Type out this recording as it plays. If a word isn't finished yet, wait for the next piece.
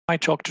my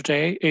talk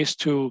today is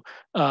to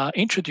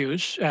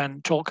introduce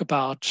and talk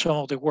about some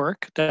of the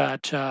work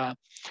that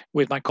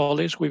with my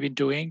colleagues we've been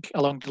doing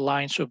along the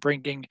lines of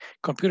bringing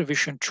computer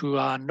vision to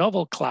a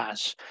novel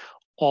class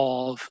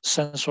of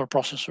sensor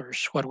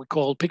processors, what we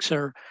call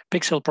pixel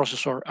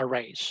processor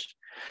arrays.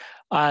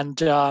 And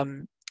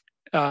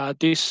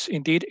this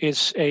indeed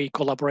is a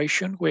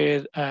collaboration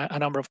with a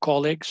number of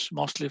colleagues,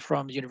 mostly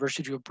from the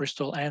University of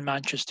Bristol and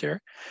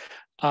Manchester.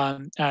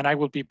 And I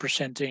will be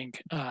presenting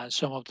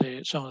some of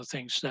the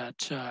things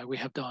that we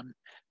have done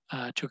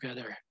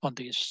together on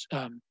this.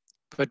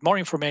 But more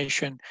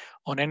information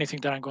on anything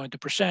that I'm going to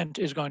present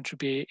is going to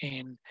be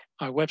in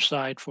our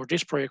website for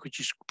this project, which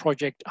is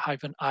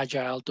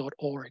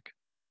project-agile.org.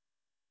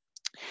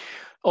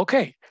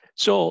 Okay,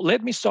 so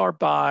let me start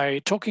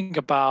by talking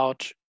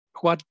about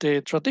what the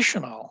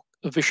traditional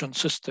vision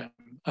system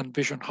and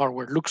vision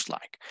hardware looks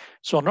like.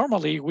 So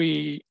normally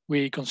we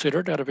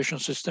consider that a vision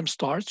system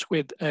starts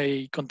with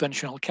a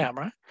conventional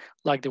camera,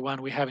 like the one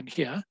we have in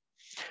here,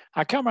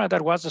 a camera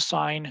that was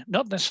designed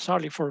not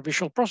necessarily for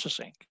visual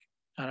processing.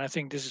 And I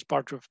think this is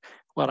part of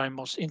what I'm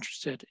most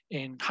interested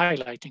in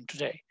highlighting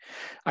today.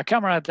 A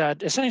camera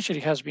that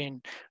essentially has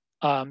been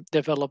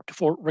developed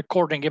for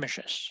recording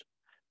images,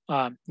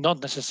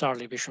 not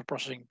necessarily visual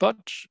processing, but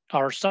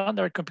our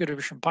standard computer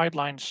vision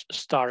pipelines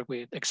start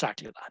with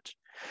exactly that.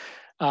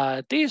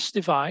 This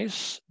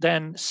device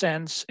then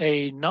sends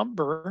a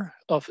number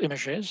of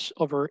images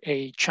over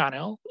a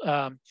channel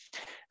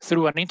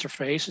through an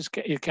interface.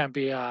 It can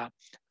be a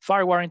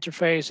FireWire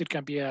interface, it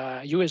can be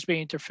a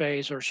USB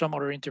interface or some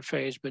other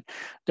interface, but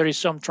there is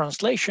some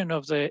translation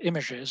of the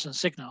images and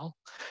signal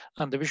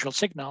and the visual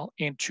signal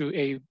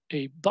into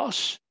a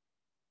bus,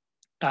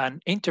 an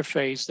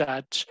interface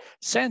that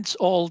sends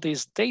all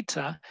this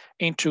data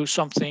into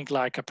something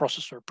like a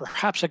processor,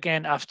 perhaps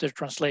again after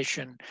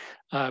translation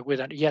with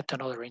yet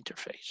another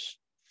interface.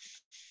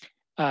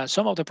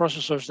 Some of the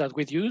processors that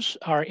we use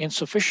are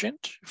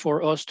insufficient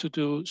for us to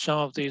do some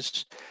of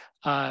these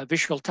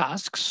visual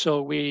tasks.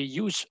 So we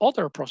use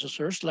other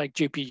processors like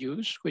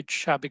GPUs,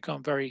 which have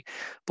become very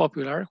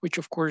popular, which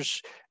of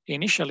course,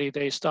 initially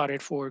they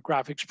started for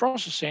graphics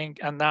processing,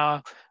 and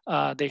now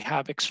they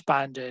have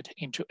expanded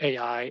into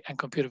AI and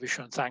computer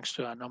vision thanks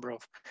to a number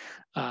of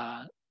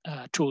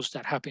tools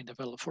that have been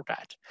developed for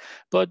that.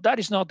 But that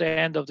is not the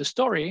end of the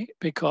story,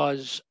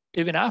 because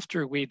even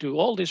after we do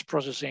all this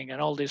processing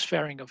and all this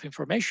sharing of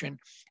information,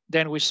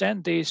 then we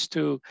send this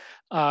to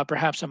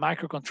perhaps a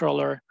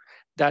microcontroller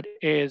that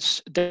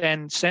is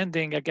then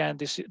sending again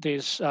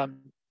these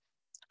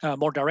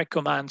more direct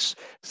commands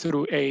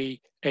through a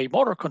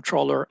motor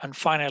controller, and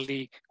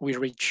finally we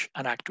reach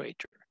an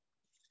actuator.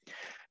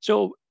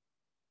 So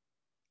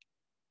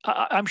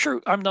I'm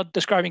sure I'm not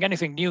describing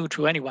anything new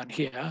to anyone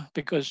here,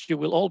 because you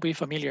will all be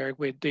familiar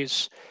with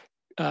this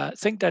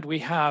thing that we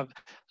have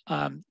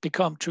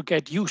become to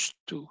get used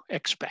to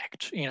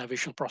expect in a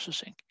visual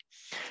processing.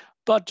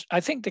 But I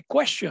think the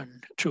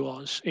question to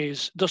us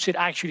is, does it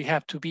actually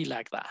have to be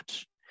like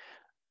that?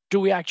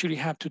 Do we actually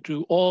have to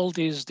do all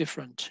these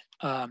different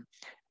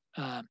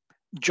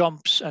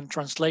jumps and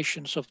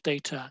translations of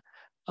data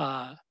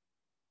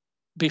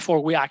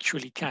before we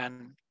actually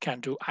can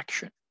do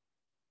action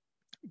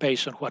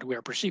based on what we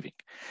are perceiving?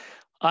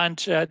 And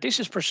this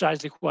is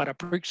precisely what a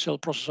pixel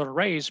processor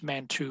array is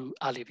meant to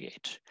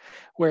alleviate,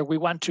 where we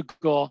want to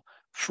go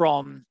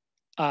from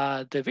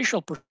the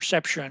visual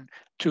perception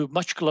to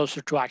much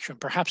closer to action,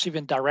 perhaps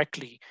even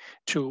directly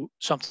to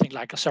something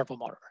like a servo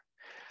motor.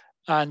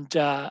 And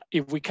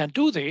if we can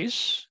do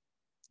this,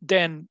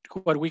 then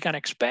what we can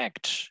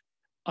expect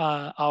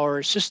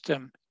our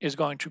system is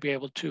going to be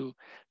able to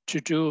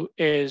do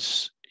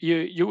is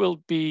you will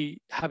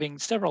be having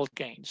several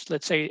gains.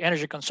 Let's say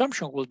energy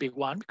consumption will be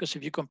one, because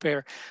if you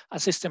compare a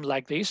system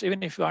like this,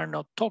 even if you are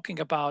not talking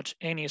about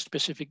any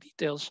specific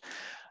details,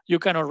 you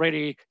can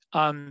already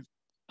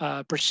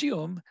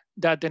presume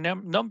that the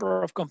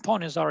number of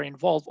components that are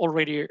involved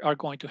already are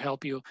going to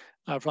help you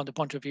from the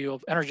point of view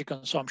of energy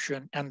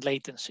consumption and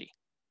latency,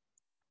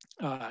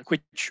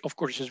 which of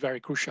course is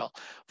very crucial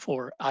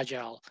for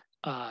agile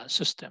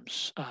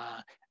systems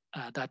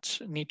that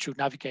need to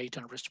navigate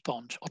and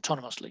respond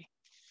autonomously.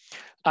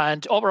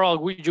 And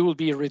overall, you will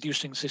be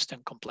reducing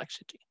system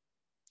complexity.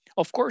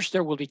 Of course,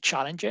 there will be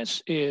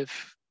challenges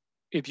if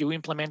you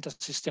implement a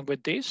system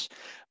with this,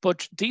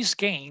 but these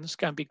gains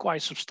can be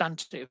quite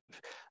substantive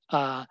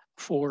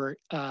for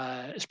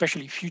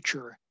especially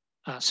future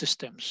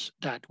systems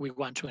that we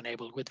want to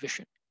enable with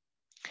vision.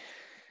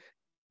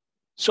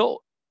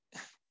 So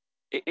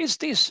is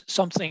this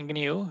something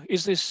new?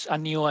 Is this a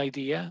new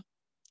idea?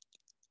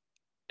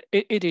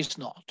 It is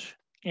not.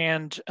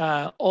 And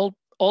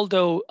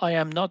although I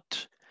am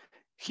not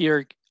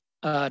here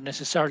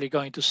necessarily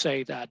going to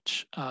say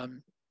that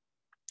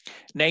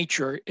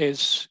nature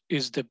is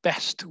the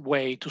best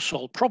way to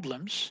solve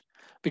problems,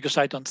 because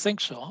I don't think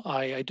so.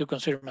 I do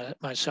consider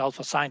myself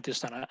a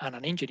scientist and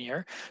an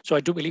engineer. So I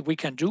do believe we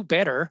can do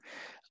better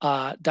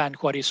than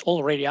what is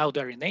already out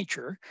there in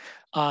nature.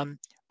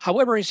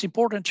 However, it's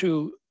important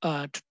to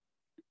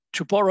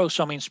to borrow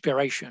some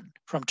inspiration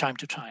from time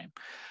to time.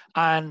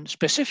 And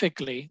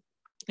specifically,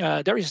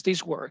 there is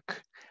this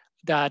work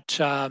that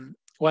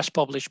was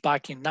published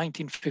back in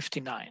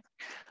 1959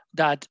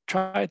 that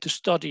tried to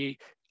study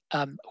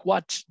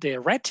what the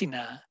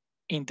retina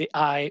in the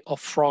eye of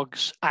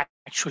frogs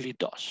actually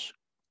does.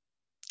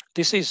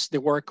 This is the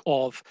work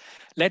of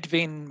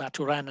Ledvin,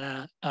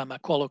 Maturana,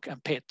 McCulloch,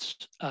 and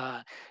Pitts,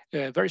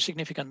 very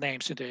significant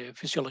names in the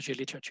physiology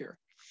literature,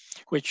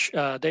 which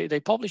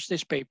they published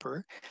this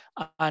paper.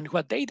 And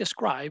what they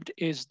described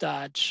is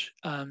that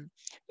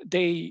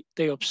they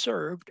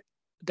observed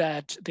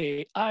that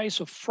the eyes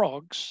of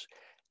frogs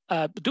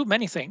do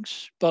many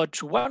things,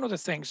 but one of the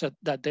things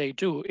that they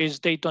do is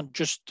they don't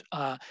just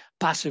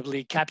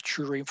passively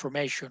capture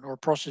information or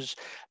process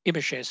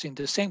images in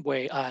the same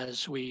way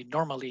as we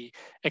normally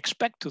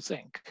expect to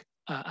think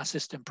a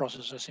system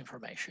processes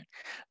information.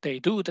 They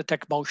do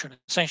detect motion.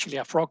 Essentially,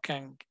 a frog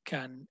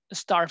can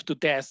starve to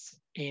death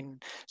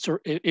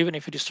even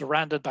if it is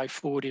surrounded by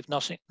food, if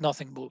nothing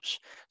moves.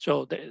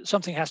 So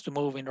something has to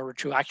move in order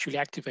to actually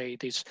activate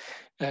this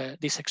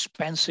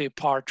expensive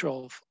part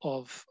of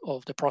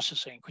the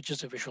processing, which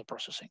is the visual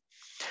processing.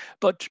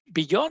 But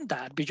beyond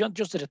that, beyond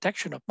just the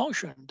detection of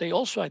motion, they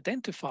also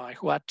identify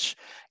what,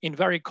 in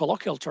very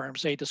colloquial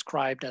terms, they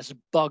described as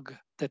bug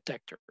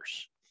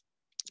detectors.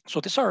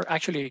 So these are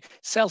actually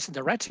cells in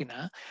the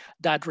retina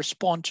that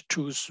respond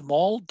to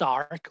small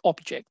dark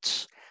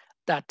objects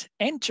that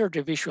enter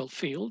the visual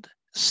field,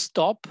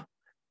 stop,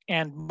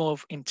 and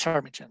move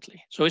intermittently.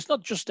 So it's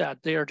not just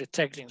that they are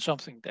detecting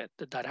something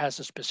that has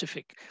a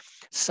specific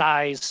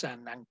size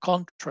and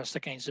contrast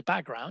against the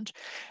background.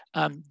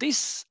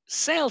 These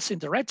cells in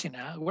the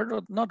retina,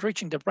 we're not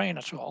reaching the brain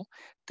at all.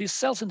 These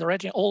cells in the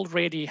retina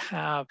already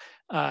have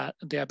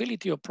the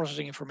ability of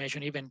processing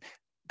information even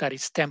that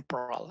is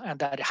temporal and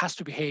that it has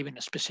to behave in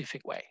a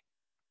specific way.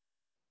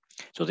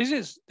 So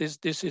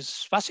this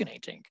is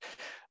fascinating.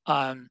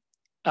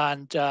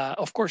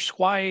 Of course,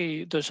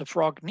 why does a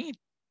frog need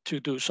to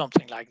do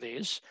something like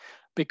this?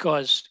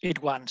 Because it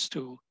wants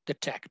to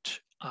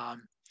detect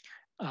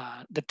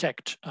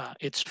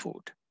its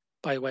food.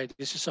 By the way,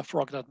 this is a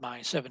frog that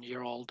my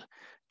 7-year-old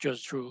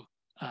just drew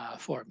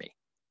for me.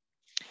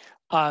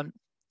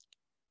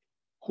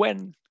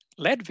 When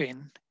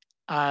Ledvin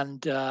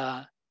and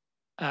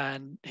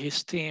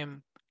his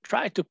team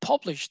tried to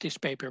publish this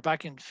paper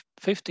back in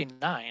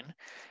 '59,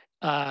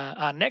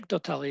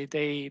 anecdotally,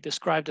 they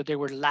described that they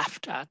were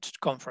laughed at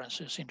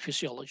conferences in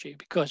physiology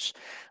because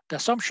the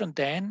assumption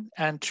then,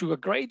 and to a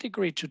great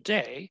degree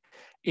today,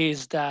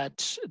 is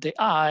that the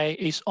eye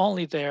is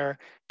only there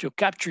to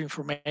capture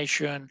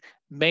information,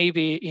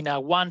 maybe in a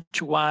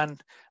one-to-one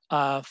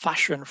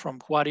fashion from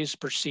what is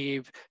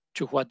perceived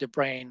to what the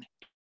brain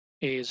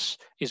is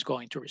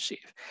going to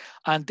receive.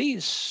 And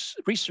this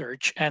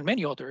research and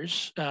many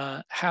others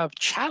have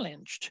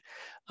challenged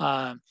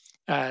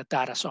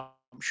that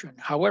assumption.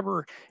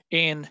 However,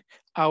 in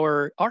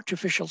our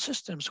artificial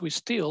systems, we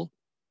still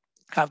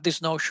have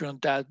this notion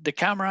that the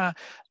camera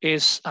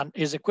is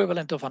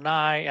equivalent of an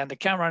eye, and the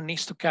camera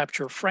needs to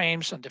capture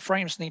frames, and the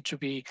frames need to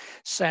be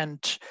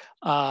sent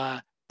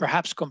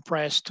perhaps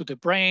compressed to the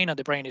brain, and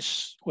the brain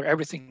is where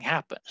everything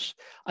happens.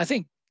 I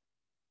think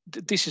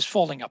this is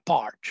falling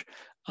apart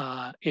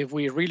if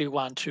we really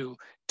want to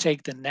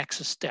take the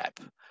next step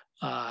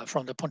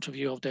from the point of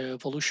view of the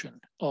evolution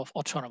of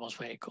autonomous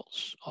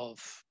vehicles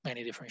of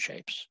many different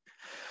shapes.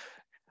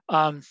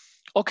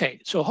 Okay,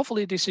 so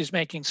hopefully this is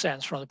making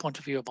sense from the point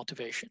of view of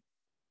motivation.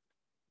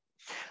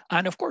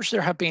 And of course,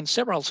 there have been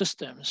several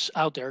systems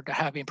out there that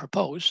have been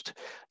proposed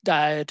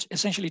that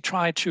essentially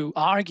try to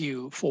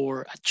argue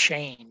for a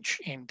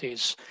change in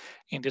this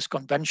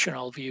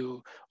conventional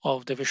view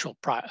of the visual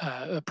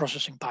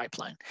processing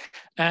pipeline.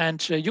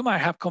 And you might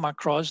have come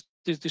across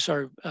these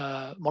are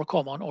more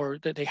common, or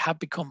they have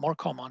become more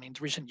common in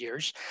recent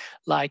years,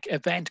 like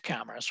event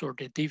cameras or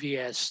the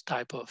DVS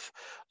type of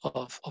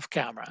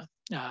camera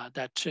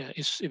that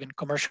is even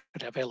commercially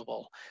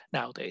available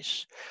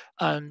nowadays.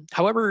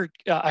 However,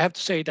 I have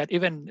to say that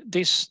even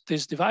these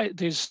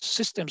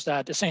systems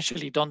that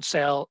essentially don't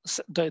sell,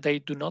 they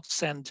do not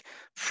send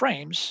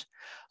frames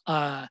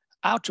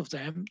out of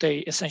them. They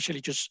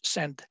essentially just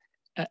send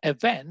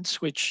events,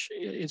 which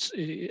is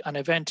an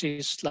event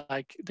is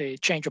like the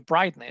change of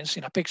brightness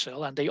in a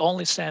pixel, and they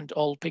only send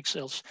all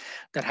pixels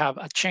that have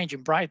a change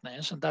in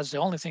brightness, and that's the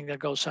only thing that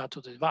goes out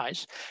to the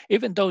device.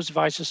 Even those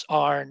devices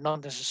are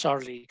not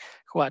necessarily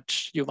what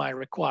you might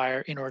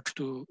require in order to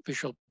do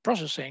visual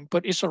processing,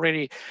 but it's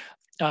already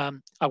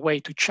a way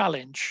to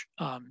challenge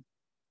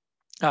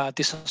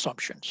these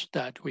assumptions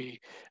that we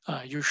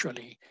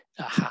usually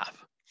have.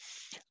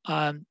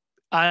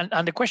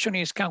 And the question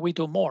is, can we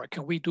do more?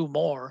 Can we do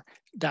more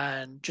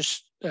than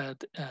just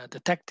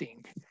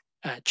detecting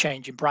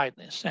change in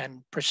brightness?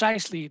 And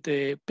precisely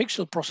the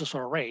pixel processor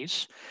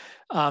arrays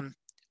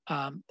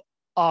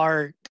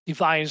are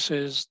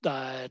devices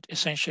that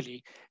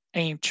essentially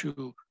aim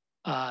to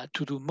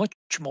to do much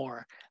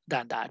more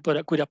than that.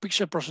 But with a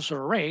pixel processor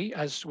array,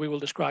 as we will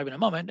describe in a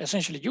moment,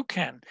 essentially you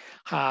can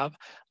have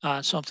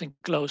something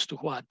close to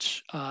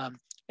what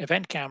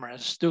event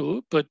cameras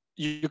do, but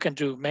you can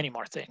do many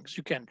more things.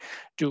 You can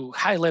do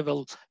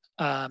high-level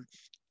and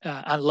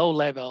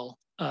low-level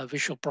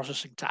visual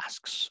processing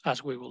tasks,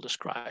 as we will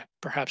describe,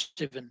 perhaps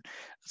even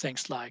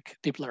things like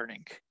deep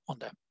learning on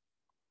them.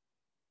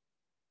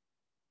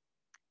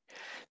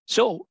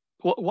 So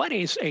what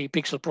is a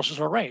pixel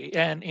processor array?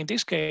 And in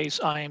this case,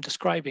 I am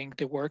describing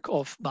the work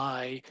of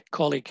my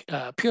colleague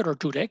Piotr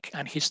Dudek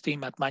and his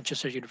team at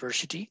Manchester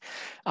University.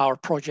 Our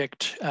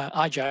project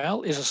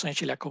Agile is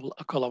essentially a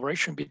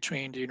collaboration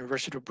between the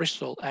University of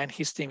Bristol and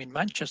his team in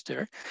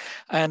Manchester.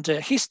 And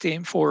his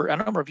team, for a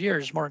number of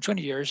years, more than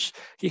 20 years,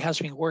 he has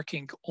been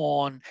working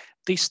on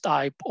this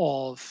type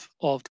of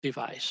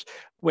device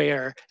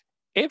where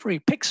every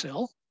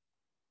pixel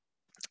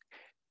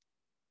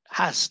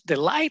has the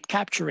light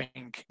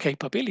capturing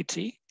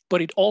capability,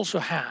 but it also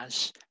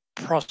has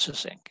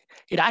processing.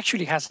 It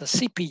actually has a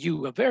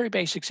CPU, a very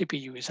basic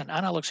CPU. It's an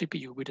analog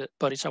CPU,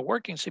 but it's a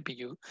working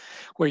CPU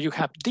where you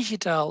have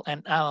digital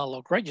and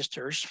analog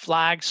registers,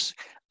 flags,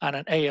 and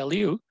an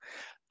ALU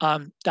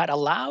that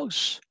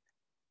allows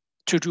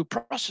to do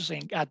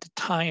processing at the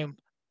time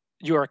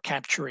you are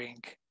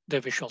capturing the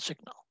visual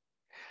signal.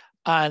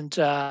 And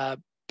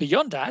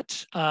beyond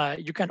that,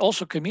 you can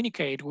also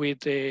communicate with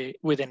the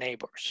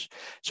neighbors.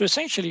 So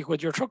essentially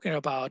what you're talking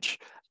about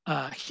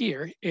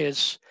here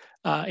is,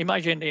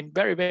 imagine in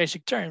very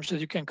basic terms that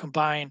you can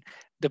combine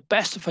the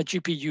best of a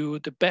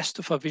GPU, the best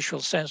of a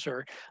visual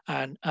sensor,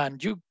 and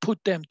you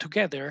put them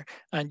together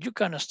and you're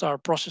gonna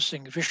start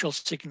processing visual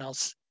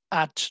signals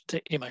at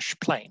the image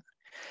plane.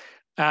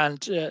 And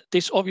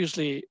this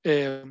obviously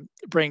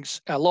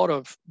brings a lot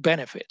of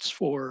benefits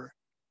for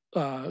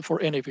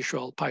any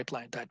visual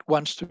pipeline that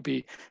wants to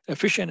be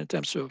efficient in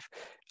terms of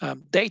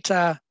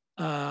data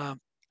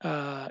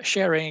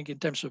sharing, in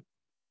terms of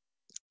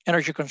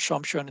energy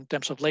consumption, in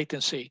terms of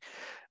latency,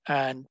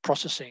 and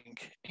processing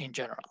in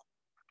general.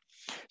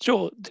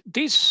 So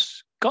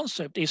this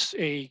concept is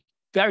a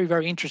very,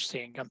 very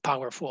interesting and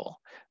powerful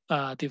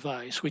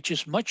device, which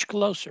is much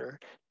closer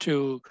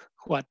to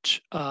what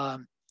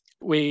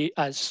we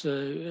as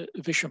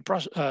vision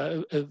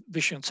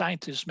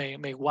scientists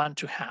may want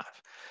to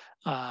have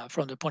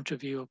from the point of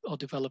view of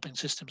developing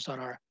systems that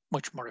are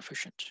much more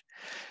efficient.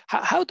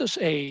 How does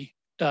a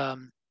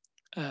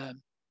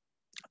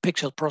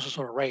pixel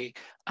processor array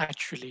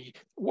actually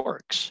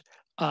works?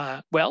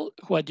 Well,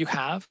 what you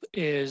have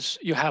is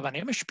you have an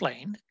image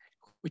plane,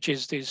 which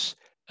is this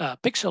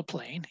pixel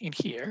plane in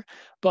here,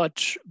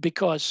 but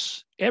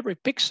because every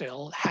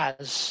pixel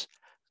has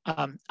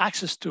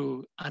access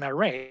to an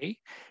array,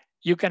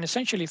 you can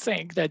essentially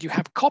think that you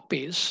have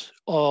copies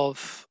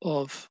of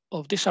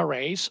these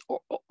arrays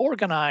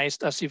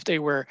organized as if they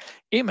were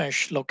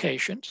image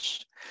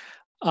locations,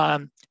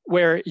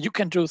 where you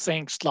can do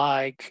things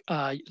like,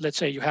 let's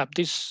say you have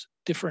these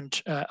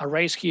different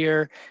arrays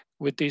here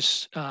with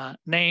these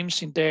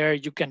names in there.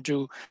 You can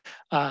do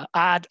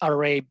add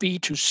array B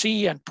to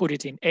C and put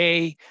it in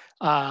A,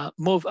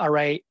 move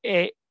array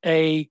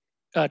A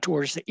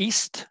towards the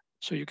east.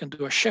 So you can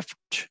do a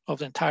shift of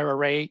the entire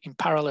array in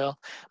parallel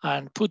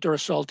and put the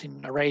result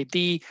in array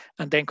D,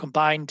 and then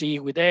combine D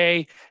with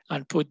A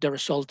and put the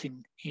result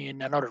in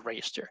another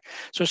register.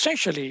 So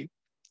essentially,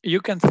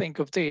 you can think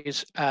of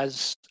this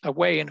as a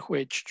way in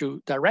which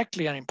you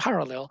directly and in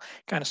parallel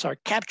kind of start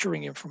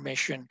capturing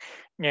information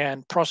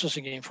and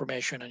processing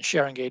information and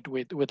sharing it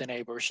with the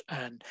neighbors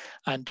and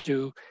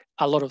do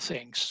a lot of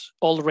things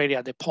already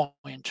at the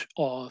point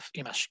of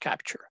image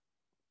capture.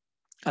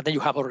 And then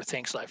you have other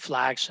things like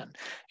flags and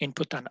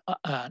input and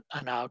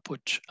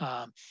output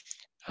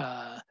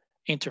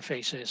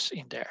interfaces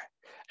in there.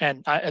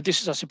 And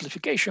this is a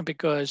simplification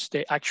because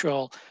the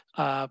actual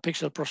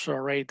pixel processor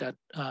array that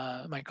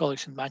my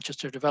colleagues in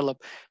Manchester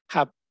developed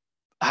have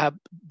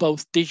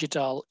both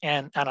digital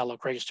and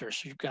analog registers.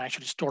 So you can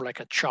actually store like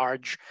a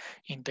charge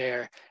in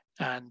there,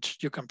 and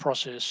you can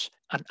process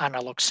an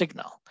analog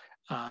signal,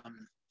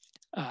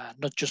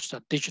 not just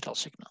a digital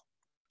signal.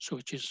 So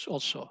which is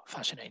also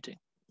fascinating.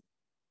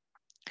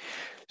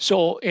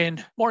 So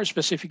in more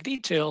specific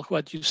detail,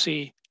 what you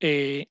see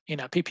in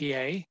a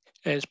PPA,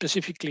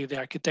 specifically the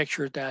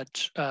architecture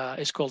that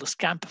is called a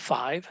SCAMP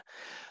 5,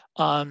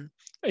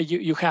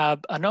 you have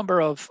a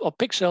number of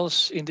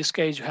pixels. In this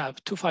case, you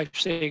have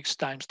 256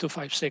 times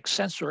 256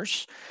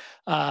 sensors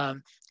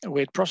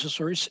with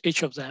processors,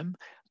 each of them.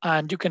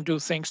 And you can do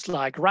things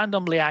like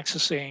randomly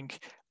accessing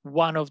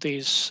one of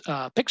these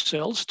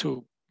pixels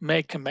to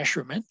make a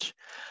measurement.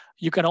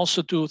 You can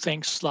also do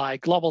things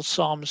like global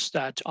sums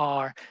that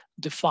are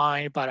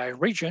defined by a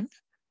region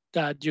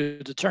that you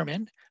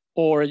determine,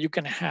 or you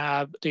can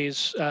have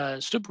these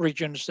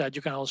subregions that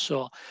you can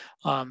also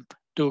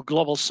do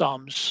global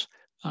sums,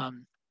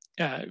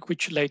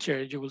 which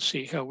later you will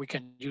see how we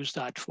can use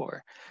that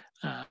for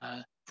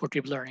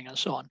deep learning and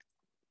so on.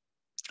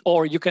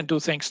 Or you can do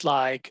things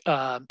like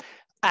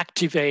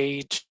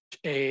activate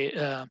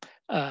a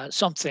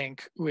something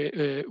with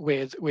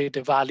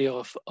the value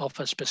of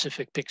a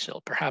specific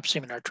pixel, perhaps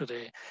similar to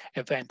the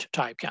event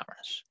type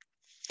cameras.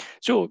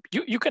 So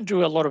you can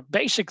do a lot of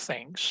basic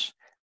things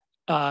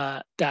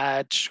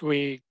that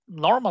we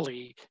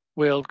normally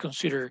will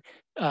consider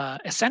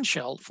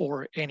essential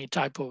for any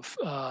type of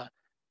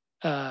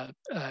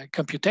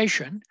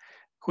computation,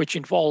 which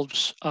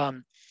involves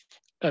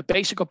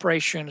basic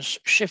operations,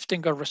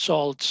 shifting of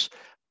results,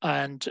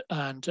 and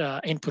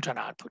input and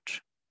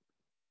output.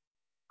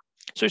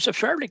 So it's a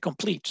fairly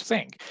complete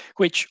thing,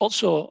 which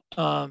also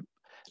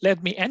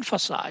let me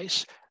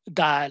emphasize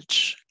that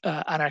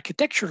an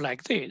architecture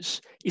like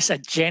this is a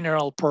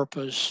general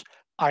purpose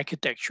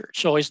architecture.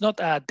 So it's not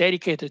a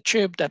dedicated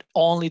chip that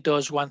only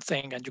does one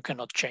thing and you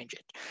cannot change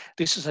it.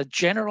 This is a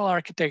general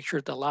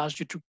architecture that allows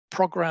you to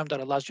program,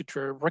 that allows you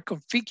to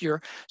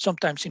reconfigure,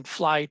 sometimes in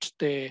flight,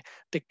 the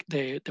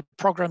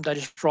program that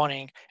is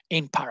running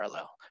in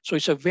parallel. So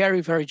it's a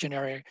very, very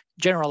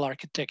general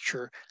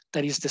architecture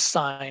that is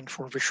designed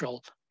for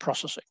visual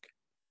processing.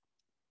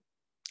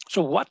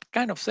 So what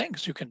kind of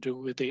things you can do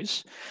with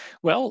this?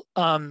 Well,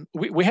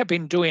 we have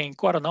been doing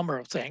quite a number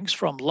of things,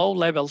 from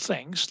low-level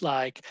things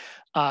like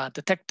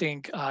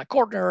detecting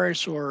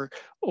corners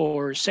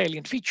or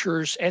salient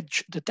features,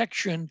 edge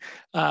detection,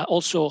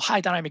 also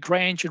high dynamic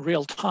range in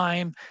real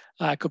time,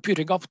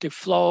 computing optic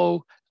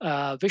flow,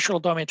 visual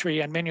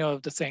odometry, and many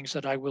of the things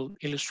that I will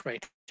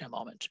illustrate in a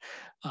moment,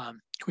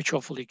 which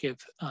hopefully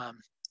give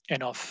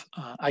enough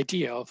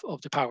idea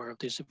of the power of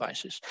these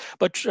devices.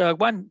 But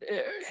one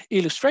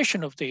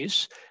illustration of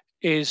this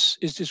is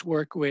this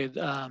work with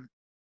Yan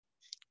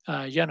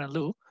and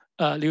Liu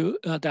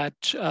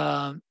that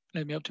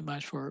let me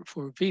optimize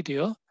for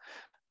video,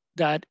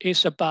 that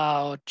is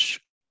about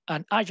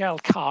an agile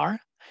car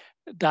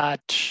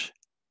that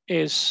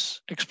is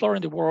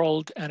exploring the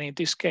world, and in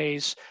this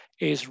case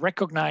is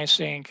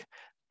recognizing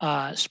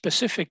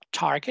specific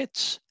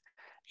targets.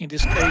 In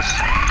this case,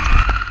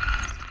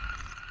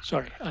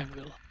 sorry, I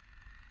will.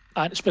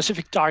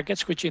 Specific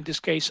targets, which in this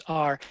case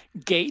are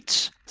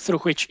gates through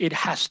which it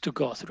has to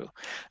go through.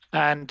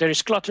 And there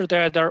is clutter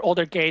there. There are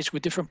other gates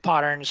with different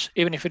patterns.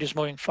 Even if it is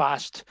moving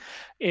fast,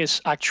 is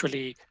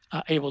actually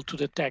able to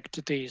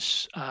detect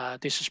these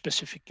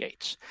specific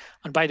gates.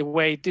 And by the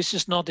way, this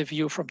is not the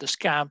view from the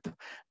SCAMP.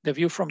 The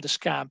view from the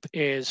SCAMP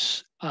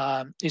is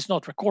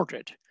not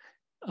recorded.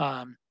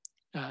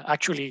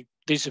 Actually,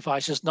 this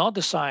device is not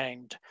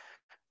designed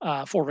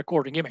for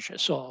recording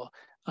images. So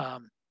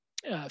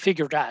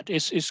figure that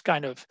is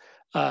kind of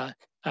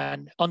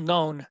an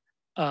unknown,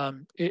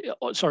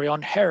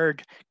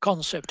 unheard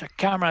concept, a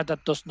camera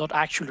that does not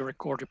actually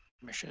record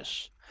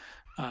images.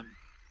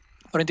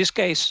 But in this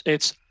case,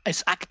 it's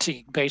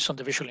acting based on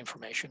the visual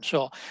information.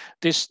 So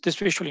this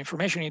visual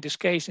information in this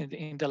case,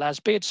 in the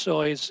last bit,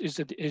 so is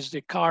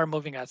the car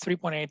moving at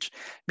 3.8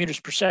 meters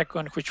per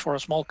second, which for a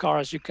small car,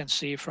 as you can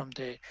see from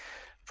the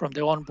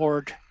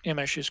onboard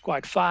image, is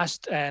quite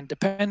fast, and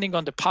depending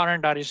on the pattern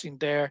that is in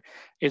there,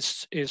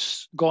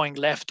 is going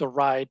left or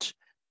right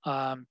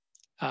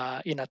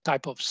in a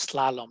type of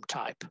slalom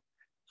type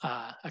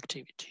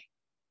activity.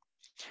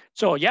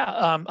 So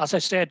yeah, as I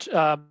said,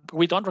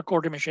 we don't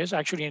record images.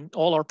 Actually, in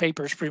all our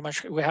papers, pretty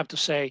much we have to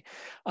say,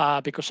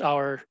 because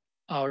our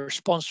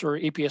sponsor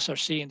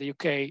EPSRC in the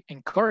UK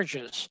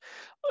encourages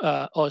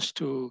us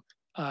to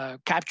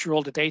capture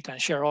all the data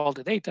and share all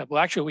the data. But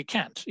actually, we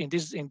can't. In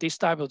this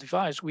type of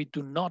device, we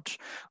do not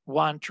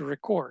want to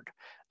record.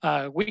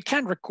 We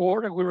can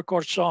record, and we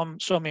record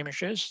some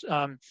images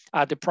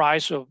at the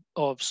price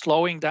of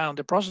slowing down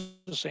the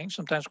processing.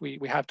 Sometimes we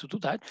have to do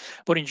that.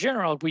 But in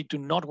general, we do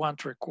not want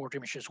to record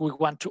images. We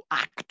want to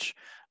act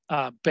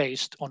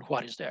based on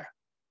what is there,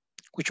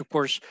 which of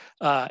course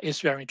is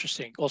very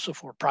interesting also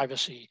for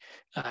privacy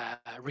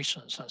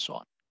reasons and so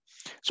on.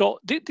 So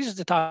this is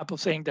the type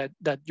of thing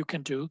that you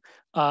can do.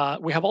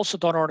 We have also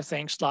done other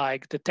things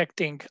like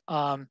detecting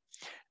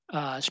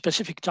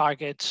specific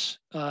targets.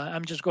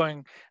 I'm just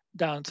going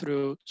down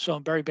through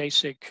some very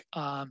basic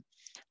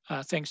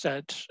things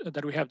that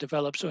we have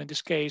developed. So in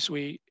this case,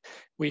 we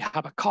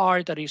have a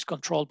car that is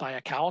controlled by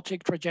a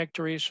chaotic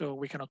trajectory. So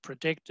we cannot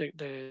predict,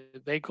 the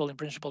vehicle in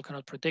principle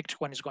cannot predict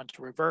when it's going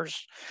to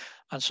reverse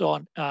and so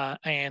on.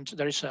 And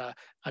there is a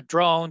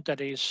drone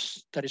that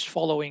is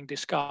following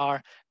this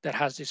car that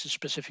has this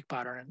specific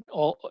pattern,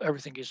 and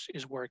everything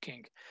is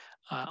working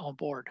on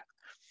board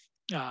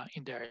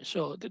in there.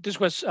 So this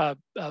was a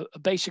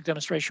basic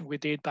demonstration we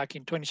did back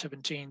in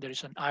 2017. There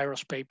is an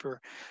IROS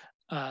paper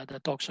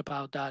that talks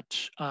about that.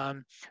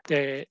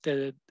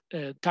 The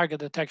target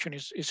detection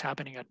is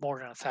happening at more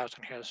than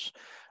 1,000 Hz,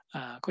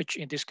 which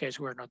in this case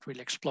we're not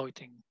really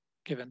exploiting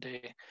given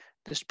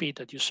the speed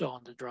that you saw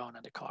on the drone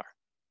and the car.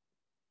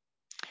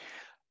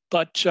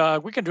 But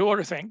we can do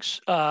other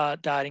things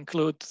that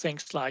include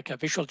things like a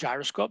visual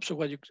gyroscope. So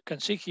what you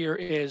can see here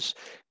is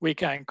we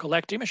can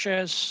collect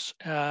images,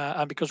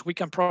 and because we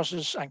can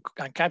process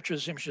and capture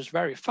these images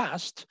very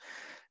fast,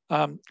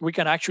 we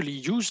can actually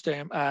use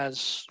them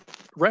as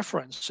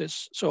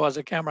references. So as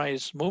the camera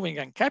is moving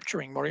and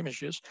capturing more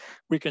images,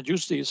 we can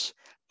use these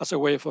as a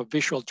way of a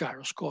visual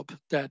gyroscope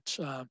that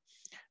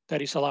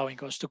that is allowing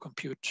us to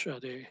compute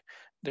the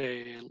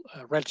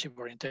relative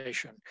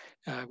orientation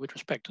with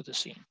respect to the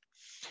scene.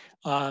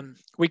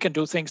 We can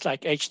do things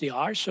like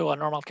HDR, so a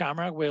normal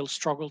camera will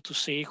struggle to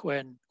see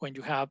when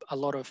you have a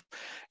lot of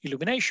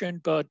illumination,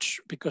 but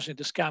because in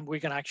the SCAMP we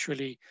can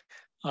actually,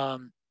 let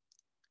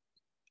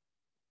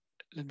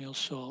me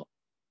also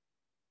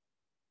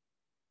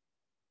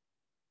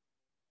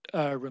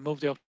remove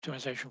the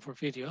optimization for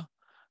video.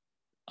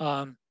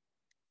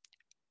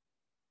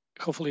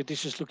 Hopefully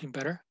this is looking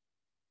better.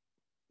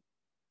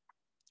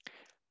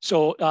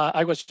 So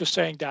I was just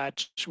saying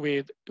that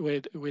with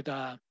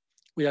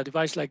a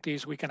device like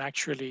this, we can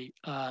actually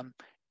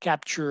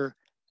capture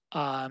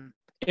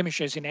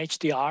images in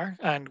HDR,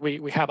 and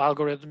we have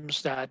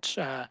algorithms that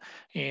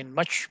in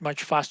much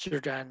faster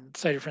than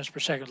 30 frames per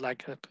second,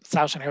 like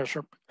 1,000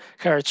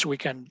 hertz, we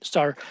can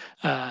start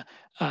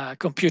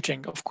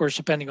computing. Of course,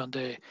 depending on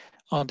the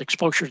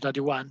exposure that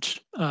you want,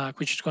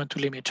 which is going to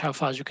limit how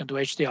fast you can do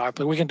HDR,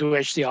 but we can do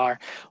HDR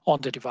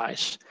on the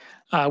device.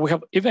 We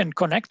have even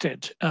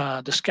connected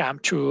the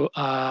SCAMP to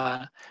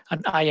an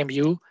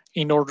IMU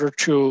in order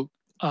to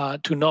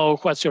know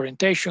what's the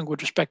orientation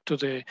with respect to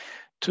the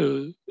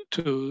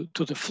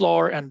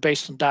floor, and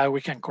based on that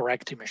we can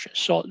correct images.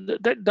 So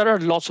there are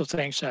lots of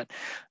things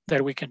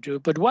that we can do.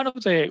 But one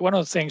of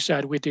the things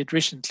that we did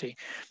recently,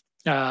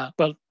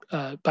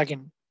 back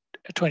in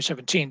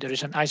 2017, there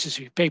is an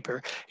ICCV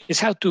paper, is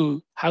how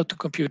to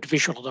compute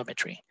visual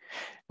odometry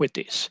with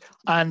this.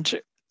 And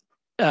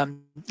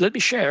let me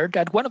share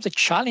that one of the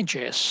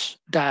challenges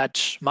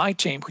that my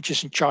team, which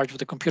is in charge of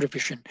the computer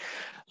vision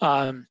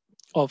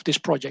of this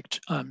project,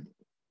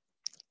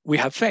 we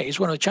have faced,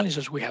 one of the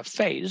challenges we have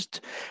faced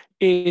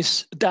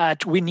is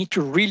that we need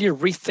to really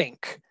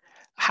rethink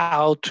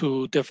how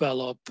to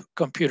develop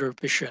computer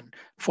vision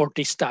for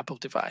this type of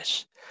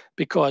device.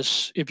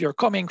 Because if you're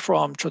coming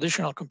from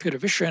traditional computer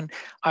vision,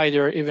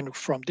 either even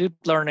from deep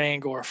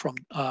learning or from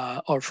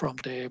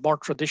the more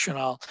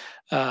traditional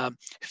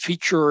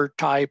feature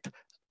type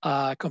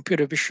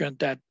computer vision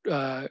that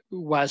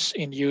was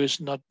in use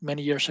not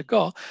many years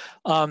ago,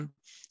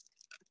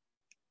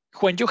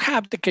 when you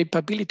have the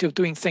capability of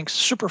doing things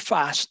super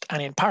fast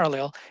and in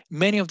parallel,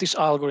 many of these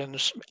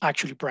algorithms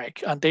actually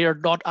break, and they are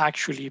not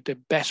actually the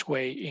best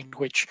way in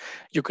which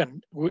you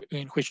can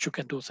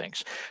do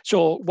things.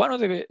 So one of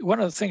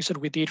the things that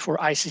we did for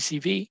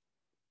ICCV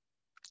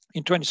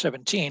in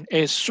 2017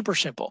 is super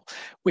simple.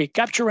 We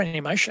capture an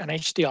image, an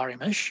HDR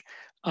image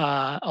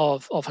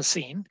of a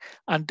scene,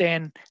 and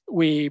then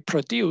we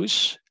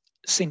produce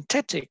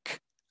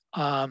synthetic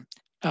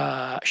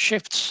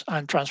shifts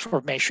and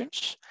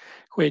transformations,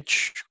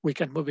 which we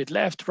can move it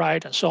left,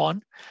 right, and so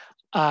on,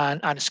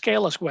 and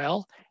scale as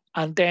well.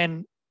 And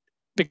then,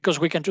 because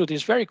we can do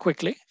this very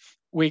quickly,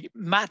 we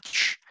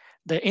match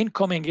the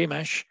incoming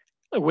image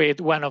with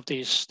one of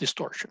these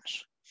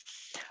distortions.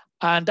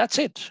 And that's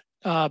it.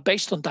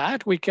 Based on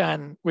that, we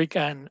can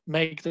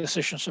make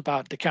decisions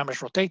about the camera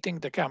is rotating,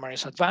 the camera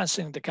is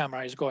advancing, the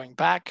camera is going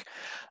back.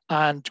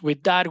 And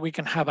with that, we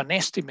can have an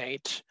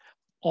estimate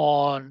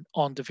on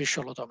the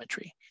visual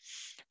odometry.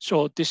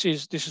 So this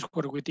is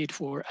what we did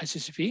for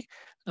ICCV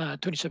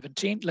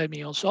 2017. Let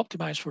me also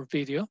optimize for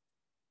video.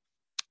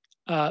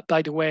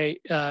 By the way,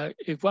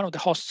 if one of the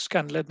hosts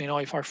can let me know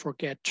if I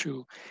forget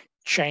to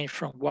change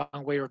from one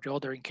way or the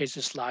other in case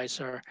the slides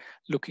are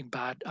looking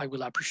bad, I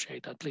will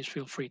appreciate that. Please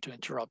feel free to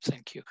interrupt.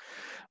 Thank you.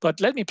 But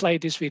let me play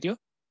this video,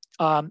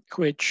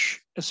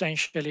 which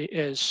essentially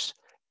is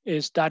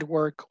that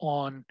work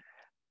on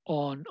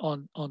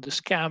the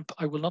SCAMP.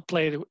 I will not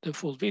play the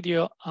full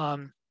video.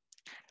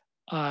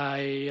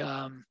 I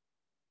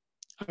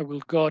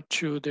will go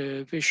to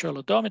the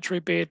visual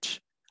odometry bit,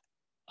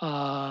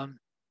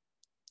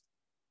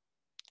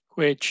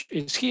 which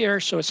is here.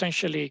 So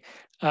essentially,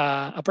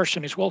 a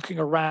person is walking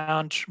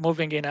around,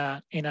 moving in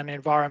an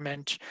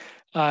environment.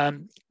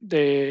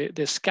 The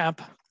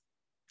SCAMP,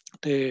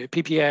 the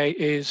PPA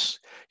is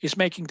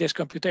making this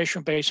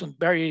computation based on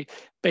very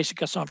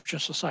basic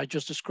assumptions, as I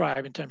just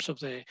described, in terms of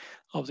the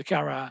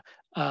camera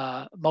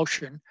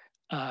motion.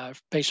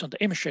 Based on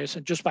the images,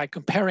 and just by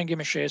comparing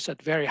images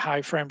at very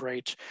high frame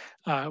rate,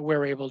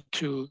 we're able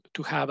to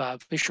have a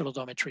visual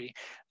odometry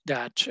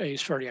that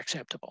is very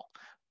acceptable.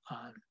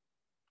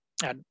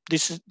 And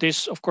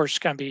this of course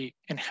can be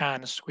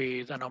enhanced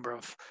with a number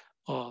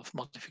of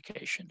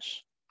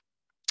modifications.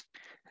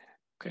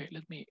 Okay,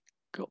 let me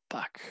go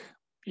back.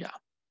 Yeah.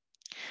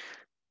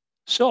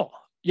 So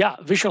yeah,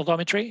 visual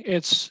odometry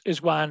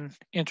is one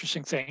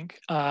interesting thing.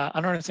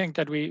 Another thing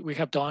that we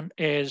have done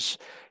is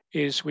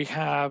we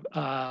have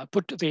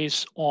put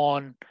this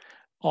on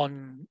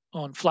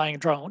flying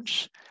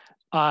drones,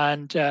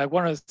 and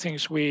one of the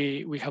things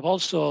we have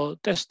also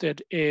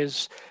tested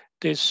is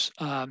this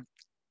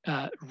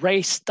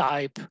race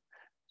type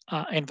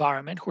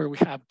environment where we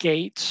have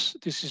gates.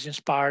 This is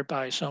inspired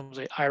by some of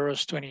the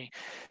IROS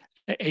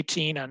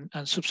 2018 and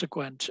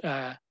subsequent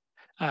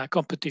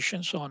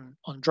competitions on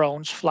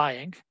drones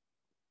flying.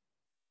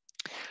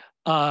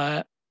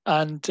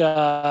 And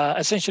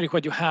essentially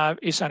what you have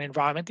is an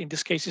environment. In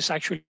this case, it's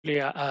actually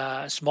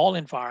a small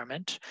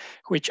environment,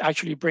 which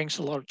actually brings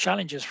a lot of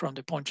challenges from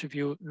the point of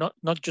view,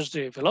 not just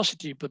the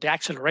velocity, but the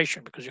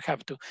acceleration, because you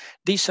have to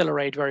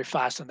decelerate very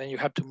fast and then you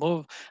have to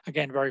move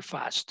again very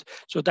fast.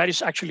 So that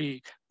is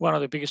actually one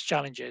of the biggest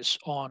challenges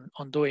on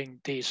doing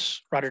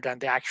this rather than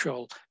the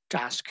actual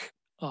task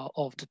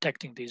of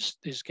detecting these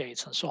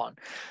gates and so on.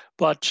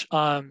 But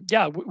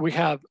yeah, we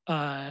have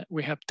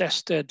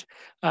tested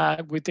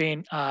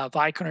within a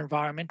Vicon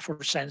environment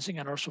for sensing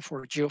and also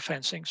for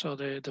geofencing. So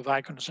the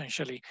Vicon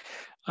essentially,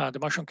 the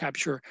motion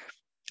capture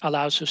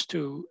allows us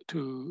to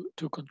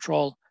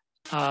control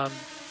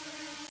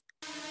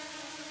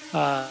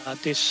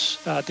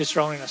this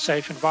drone in a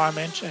safe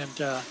environment,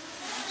 and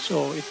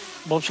so it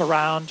moves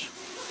around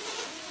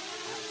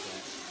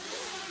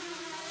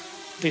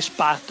this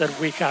path that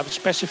we have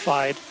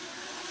specified,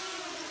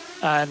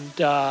 and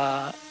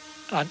that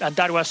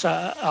was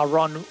a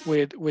run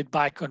with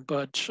Vicon.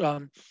 But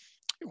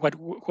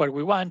what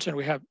we want and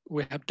we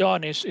have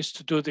done is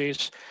to do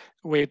this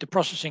with the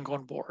processing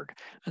on board.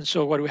 And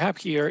so what we have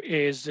here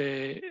is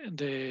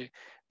the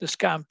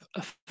SCAMP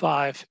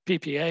 5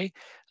 PPA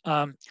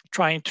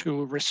trying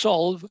to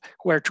resolve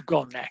where to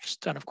go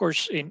next. And of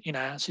course, in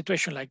a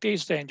situation like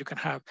this, then you can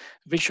have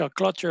visual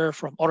clutter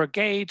from other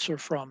gates or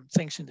from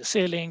things in the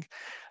ceiling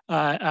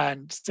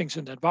and things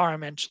in the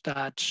environment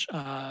that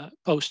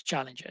pose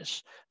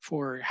challenges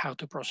for how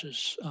to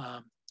process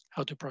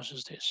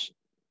this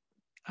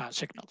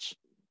signals.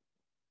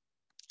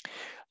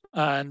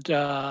 And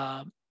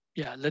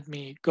yeah, let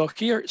me go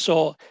here.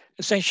 So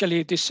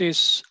essentially, this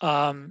is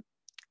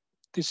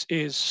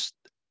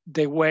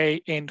the way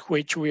in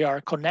which we are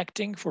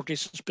connecting for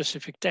this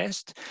specific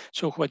test.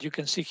 So what you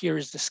can see here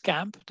is the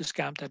SCAMP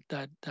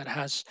that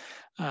has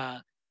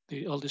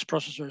all these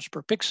processors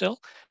per pixel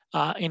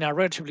in a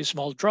relatively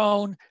small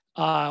drone.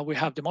 We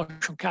have the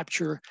motion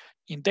capture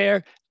in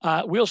there.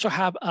 We also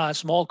have a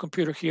small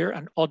computer here,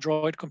 an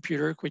Odroid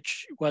computer,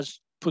 which was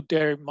put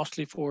there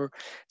mostly for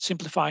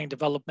simplifying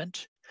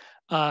development.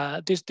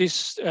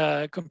 This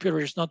computer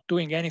is not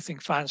doing anything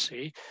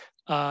fancy.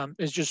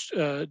 It's just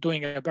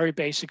doing a very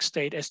basic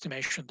state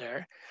estimation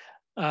there.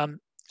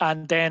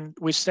 And then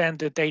we send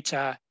the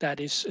data that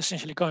is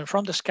essentially coming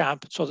from the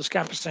SCAMP. So the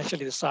SCAMP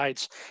essentially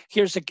decides,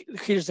 here's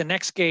the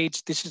next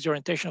gate, this is the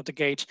orientation of the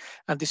gate,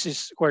 and this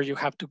is where you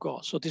have to go.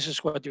 So this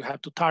is what you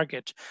have to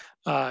target,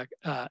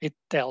 it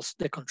tells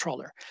the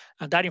controller.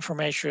 And that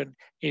information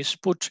is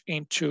put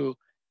into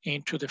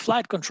the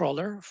flight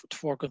controller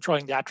for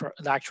controlling the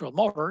actual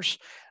motors,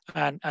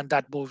 and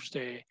that moves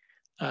the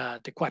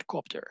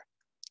quadcopter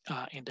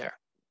in there.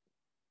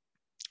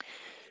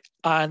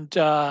 And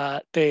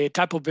the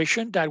type of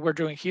vision that we're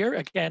doing here,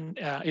 again,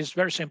 is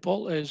very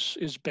simple,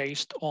 is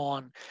based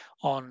on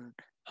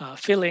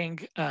filling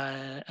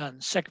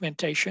and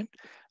segmentation,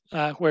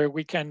 where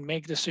we can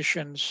make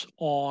decisions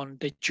on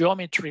the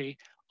geometry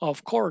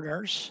of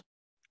corners.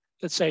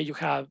 Let's say you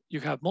have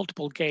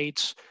multiple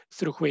gates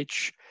through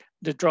which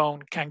the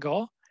drone can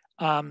go,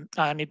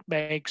 and it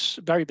makes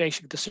very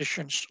basic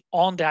decisions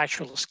on the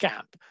actual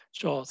SCAMP.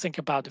 So think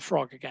about the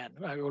frog again.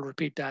 I will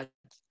repeat that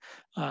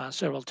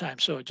several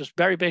times. So just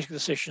very basic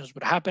decisions,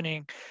 but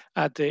happening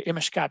at the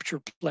image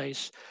capture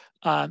place.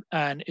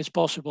 And it's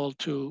possible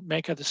to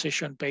make a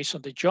decision based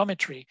on the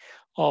geometry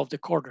of the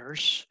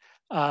corners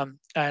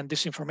and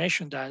this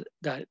information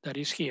that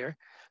is here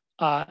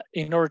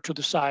in order to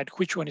decide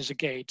which one is a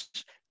gate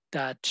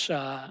that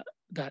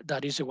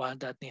is the one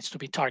that needs to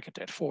be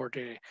targeted for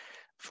the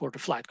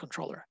flight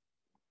controller.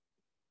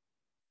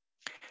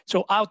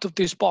 So out of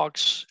this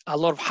box, a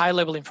lot of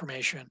high-level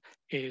information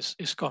is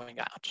coming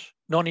out.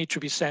 No need to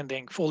be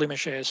sending full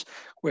images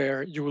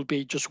where you will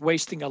be just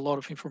wasting a lot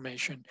of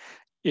information.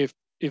 If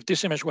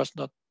this image was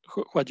not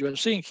what you are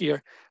seeing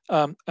here,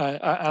 and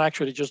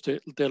actually just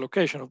the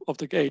location of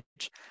the gate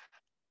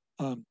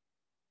and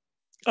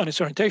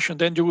its orientation,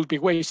 then you will be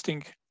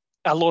wasting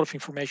a lot of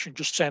information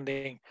just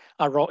sending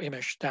a raw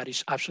image that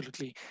is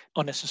absolutely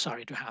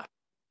unnecessary to have.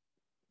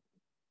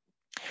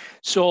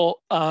 So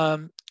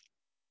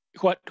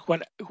what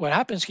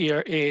happens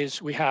here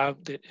is we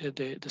have the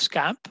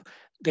SCAMP,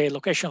 the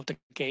location of the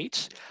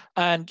gates.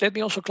 And let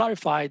me also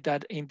clarify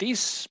that in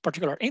this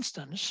particular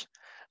instance,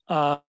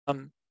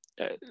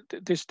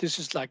 this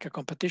is like a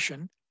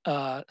competition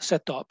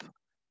setup.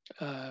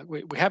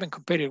 We haven't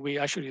competed. We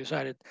actually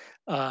decided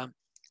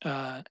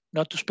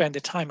not to spend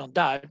the time on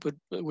that, but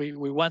we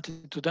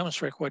wanted to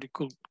demonstrate what it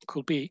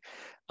could be.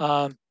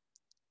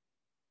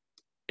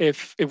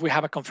 If we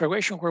have a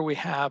configuration where we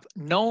have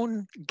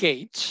known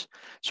gates,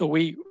 so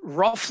we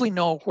roughly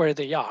know where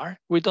they are,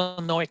 we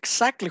don't know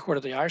exactly where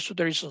they are, so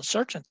there is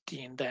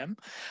uncertainty in them,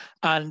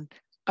 and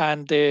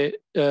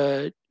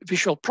the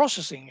visual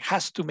processing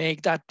has to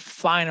make that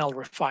final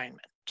refinement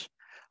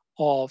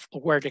of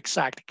where the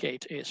exact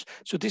gate is.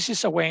 So this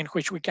is a way in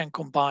which we can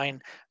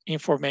combine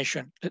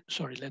information.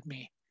 Sorry, let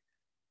me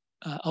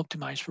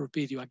optimize for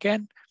video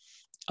again,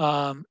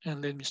 and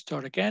let me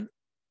start again.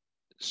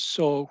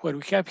 So what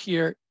we have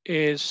here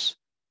is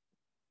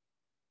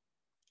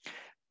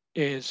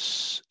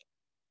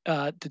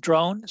the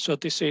drone. So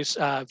this is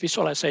a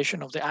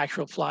visualization of the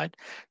actual flight,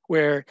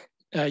 where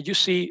you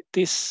see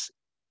these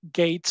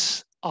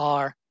gates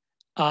are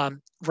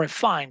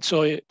refined.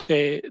 So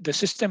the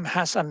system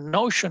has a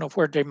notion of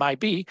where they might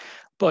be,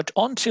 but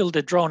until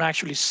the drone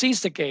actually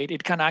sees the gate,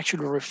 it can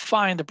actually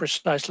refine the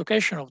precise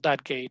location of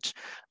that gate,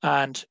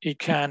 and it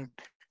can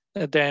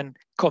then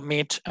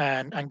commit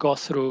and go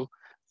through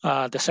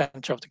the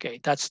center of the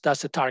gate. That's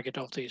the target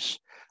of this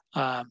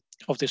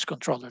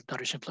controller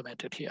that is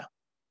implemented here.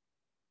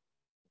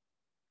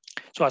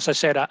 So as I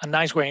said, a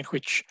nice way in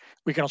which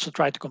we can also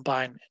try to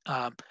combine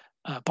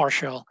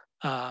partial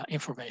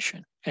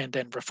information and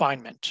then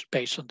refinement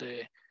based on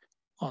the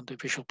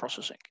visual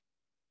processing.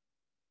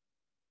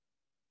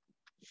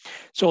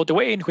 So the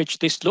way in which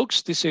this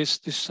looks, this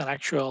is an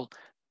actual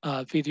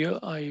video.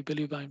 I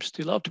believe I'm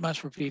still optimized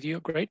for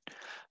video. Great.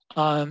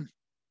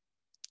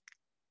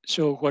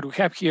 So what we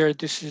have here,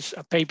 this is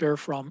a paper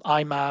from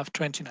IMAV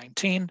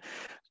 2019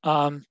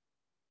 that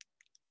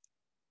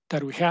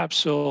we have.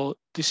 So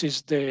this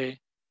is the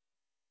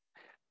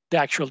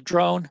actual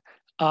drone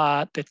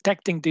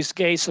detecting these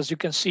gates. As you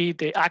can see,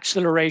 the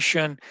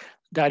acceleration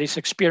that is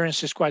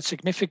experienced is quite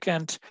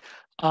significant.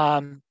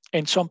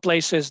 In some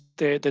places,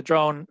 the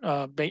drone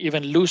may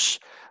even lose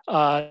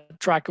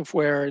track of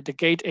where the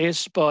gate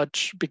is, but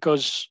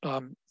because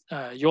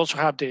you also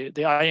have the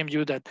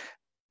IMU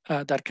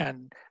that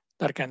can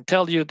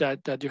tell you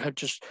that you have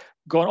just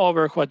gone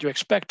over what you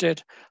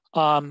expected.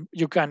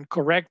 You can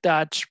correct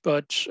that,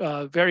 but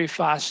very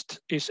fast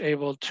is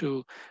able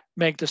to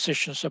make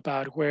decisions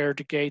about where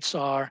the gates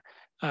are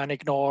and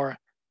ignore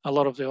a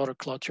lot of the other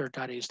clutter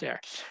that is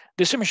there.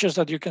 These images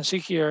that you can see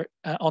here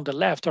on the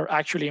left are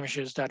actually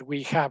images that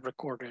we have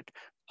recorded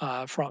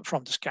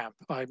from the SCAMP.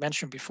 I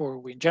mentioned before,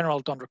 we in general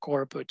don't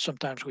record, but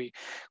sometimes we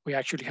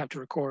actually have to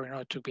record in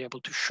order to be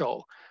able to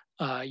show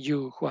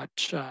you what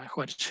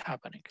is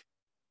happening.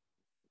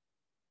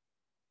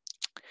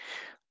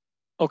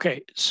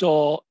 Okay,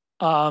 so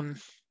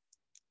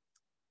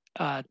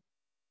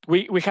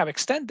we have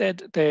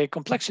extended the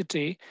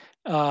complexity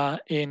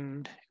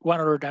in one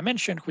other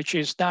dimension, which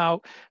is now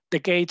the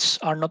gates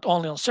are not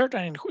only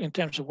uncertain in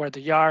terms of where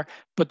they are,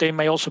 but they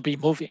may also be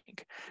moving.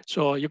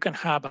 So you can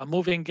have a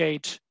moving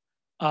gate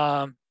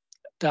that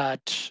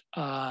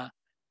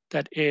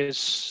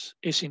is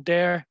in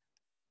there,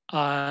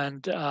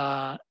 and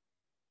the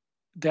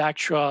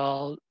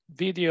actual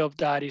video of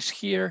that is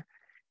here,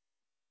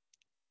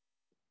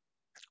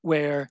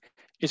 where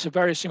it's a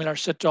very similar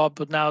setup,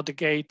 but now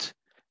the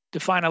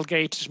final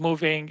gate is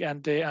moving,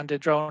 and the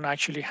drone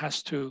actually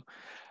has to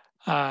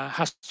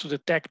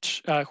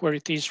detect where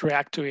it is,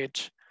 react to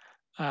it,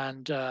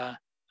 and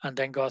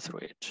then go through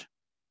it.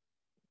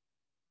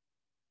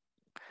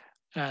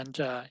 And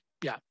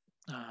yeah,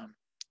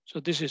 so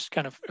this is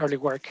kind of early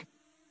work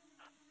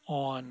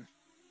on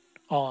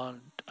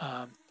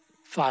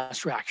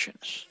fast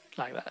reactions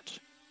like that.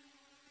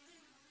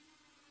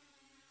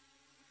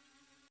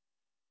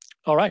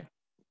 All right.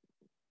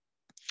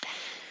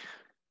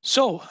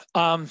 So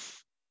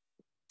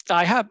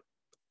I have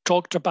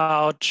talked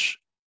about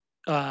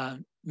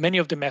many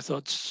of the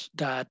methods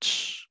that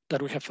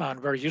we have found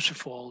very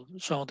useful.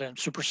 Some of them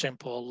super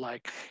simple,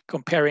 like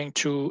comparing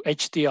two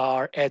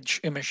HDR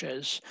edge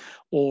images,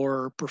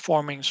 or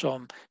performing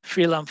some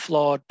fill and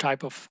flood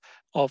type of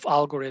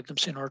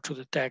algorithms in order to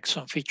detect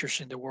some features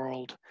in the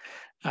world,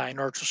 in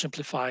order to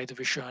simplify the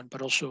vision,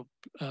 but also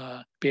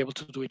be able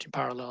to do it in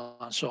parallel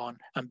and so on,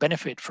 and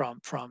benefit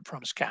from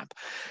SCAMP.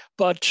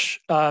 But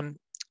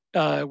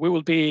we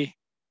will be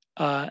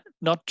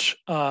not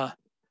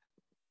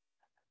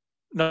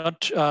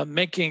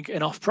making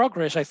enough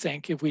progress, I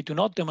think, if we do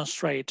not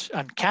demonstrate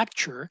and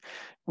capture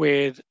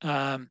with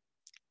the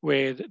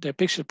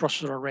pixel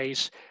processor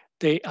arrays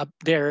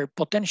their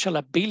potential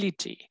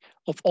ability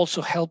of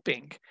also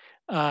helping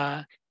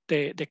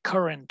the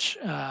current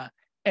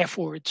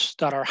efforts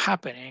that are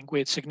happening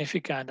with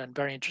significant and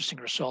very interesting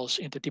results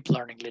in the deep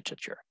learning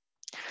literature.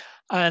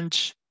 And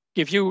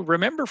if you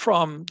remember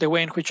from the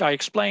way in which I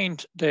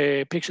explained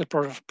the pixel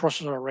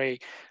processor array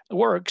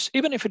works,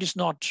 even if it is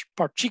not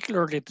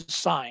particularly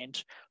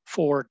designed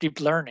for deep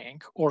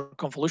learning or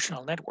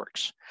convolutional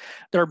networks,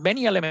 there are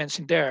many elements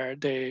in there.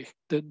 The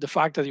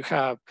fact that you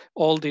have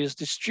all these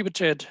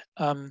distributed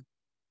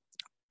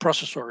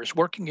processors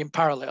working in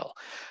parallel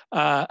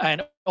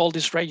and all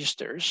these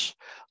registers,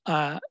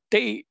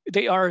 they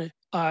are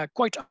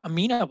quite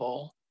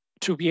amenable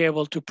to be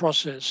able to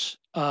process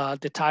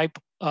the type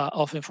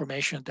of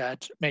information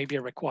that may be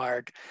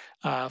required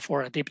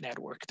for a deep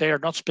network. They are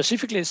not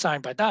specifically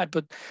designed by that,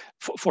 but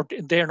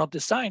they are not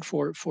designed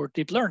for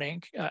deep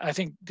learning. I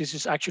think this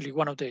is actually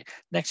one of the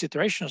next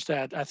iterations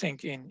that I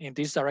think in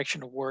this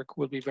direction of work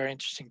will be very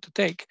interesting to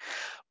take.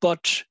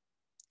 But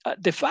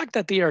the fact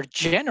that they are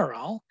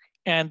general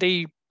and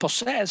they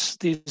possess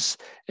these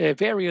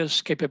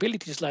various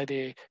capabilities like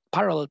the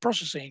parallel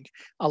processing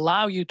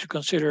allow you to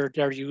consider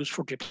their use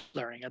for deep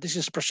learning. And this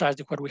is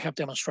precisely what we have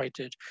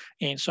demonstrated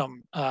in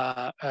some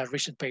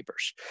recent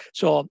papers.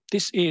 So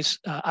this is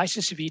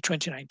ICCV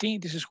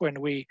 2019. This is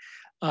when we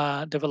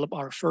developed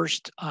our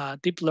first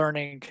deep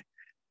learning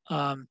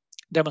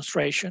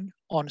demonstration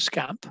on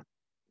SCAMP.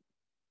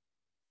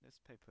 This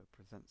paper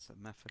presents a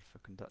method for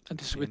conducting And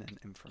this is with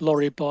CNN inference.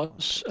 Laurie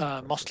Boss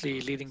mostly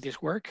leading this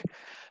work.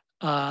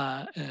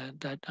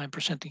 That I'm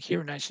presenting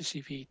here in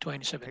ICCV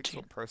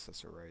 2017. Pixel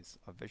processor arrays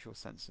are visual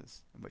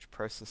sensors in which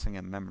processing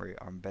and memory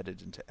are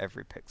embedded into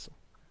every pixel.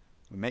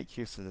 We make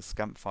use of the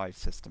SCAMP5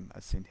 system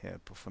as seen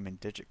here, performing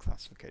digit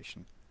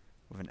classification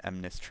with an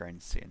MNIST trained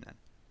CNN.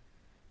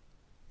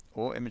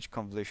 All image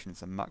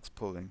convolutions and max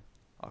pooling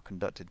are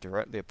conducted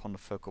directly upon the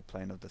focal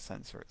plane of the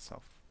sensor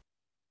itself.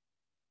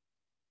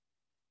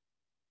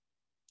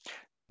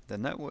 The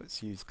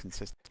networks used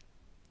consist.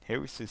 Here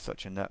we see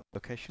such a net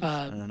locations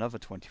and another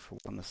 24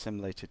 on the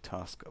simulated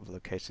task of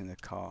locating the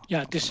car.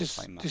 Yeah, this is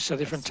a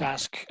different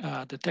task,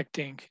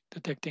 detecting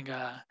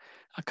a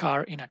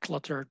car in a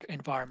cluttered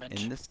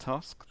environment. In this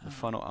task, the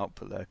final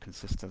output layer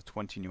consists of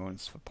 20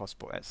 neurons for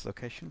possible X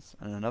locations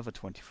and another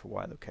 20 for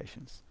Y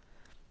locations.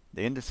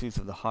 The indices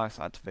of the highest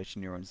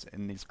activation neurons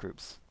in these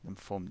groups then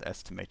form the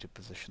estimated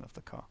position of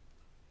the car.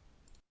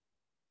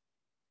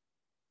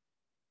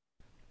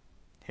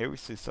 Here we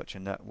see such a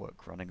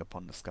network running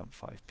upon the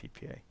SCAMP5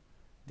 PPA.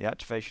 The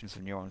activations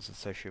of neurons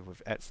associated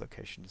with X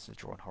locations are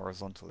drawn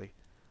horizontally,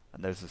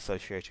 and those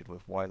associated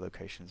with Y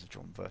locations are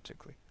drawn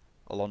vertically,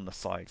 along the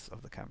sides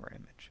of the camera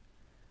image.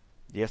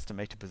 The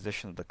estimated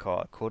position of the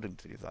car according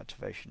to these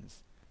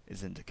activations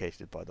is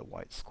indicated by the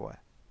white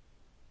square.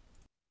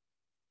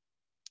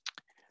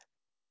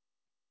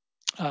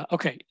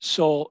 Okay,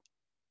 so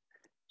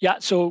yeah,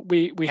 so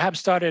we have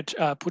started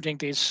putting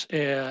this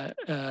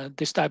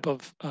type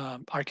of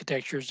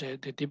architectures,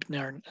 the deep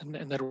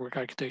network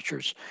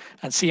architectures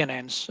and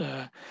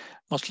CNNs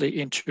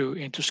mostly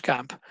into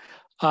SCAMP,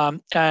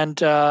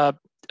 and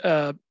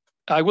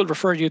I will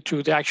refer you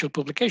to the actual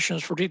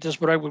publications for details,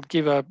 but I will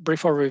give a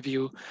brief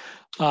overview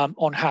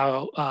on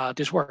how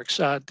this works.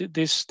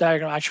 This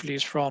diagram actually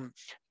is from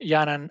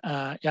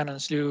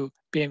Yanan's Liu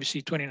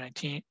BMC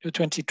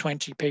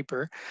 2020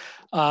 paper,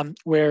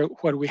 where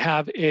what we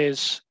have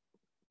is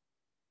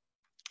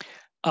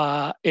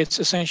it's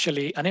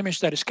essentially an image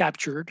that is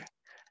captured.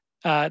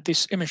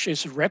 This image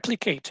is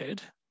replicated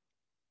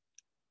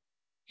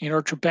in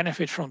order to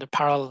benefit from the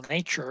parallel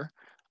nature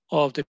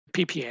of the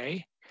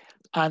PPA,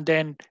 and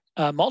then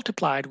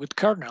multiplied with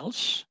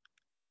kernels,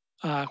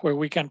 where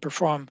we can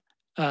perform,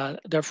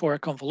 therefore, a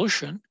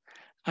convolution,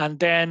 and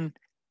then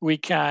we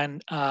can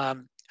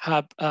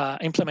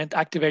implement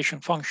activation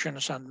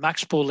functions and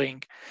max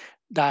pooling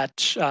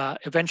that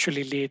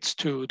eventually leads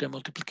to the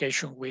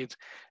multiplication with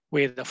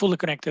a fully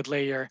connected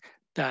layer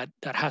that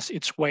has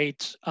its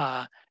weight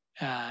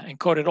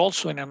encoded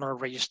also in another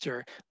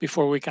register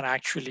before we can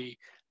actually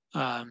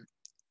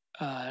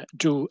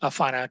do a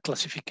final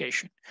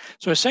classification.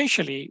 So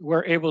essentially,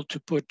 we're able to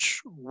put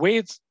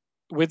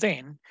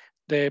within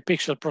the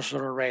pixel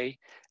processor array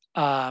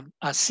a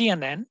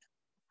CNN,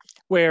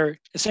 where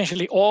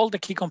essentially all the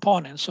key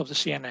components of the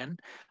CNN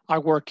are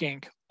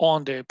working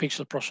on the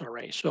pixel processor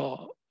array.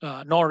 So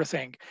no other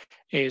thing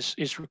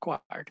is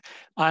required.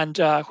 And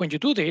when you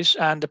do this,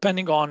 and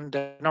depending on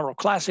the number of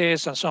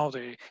classes and some of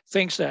the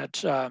things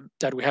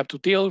that we have to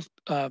deal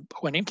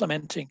when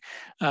implementing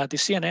the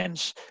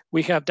CNNs,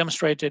 we have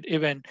demonstrated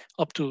even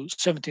up to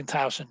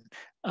 17,000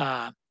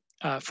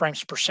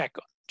 frames per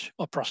second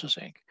of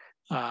processing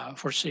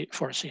for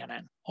a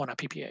CNN on a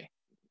PPA.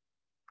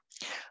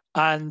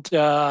 And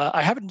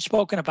I haven't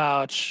spoken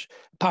about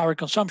power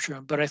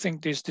consumption, but I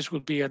think this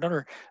will be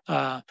another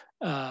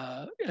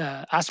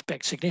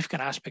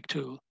significant aspect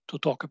to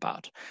talk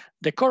about.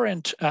 The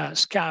current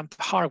SCAMP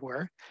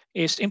hardware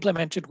is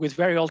implemented with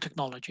very old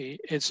technology.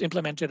 It's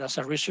implemented as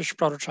a research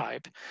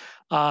prototype,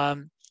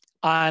 and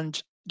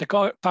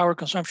the power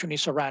consumption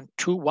is around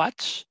 2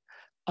 watts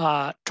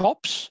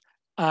tops.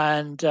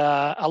 And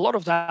a lot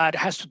of that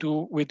has to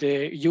do with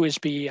the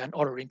USB and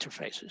other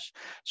interfaces.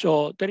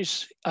 So there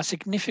is a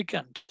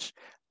significant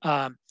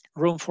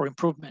room for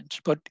improvement.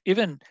 But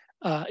even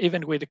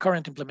with the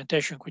current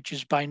implementation, which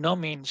is by no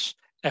means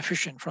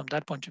efficient from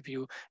that point of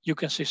view, you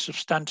can see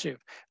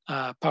substantive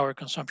power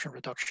consumption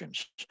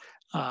reductions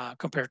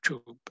compared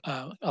to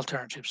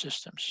alternative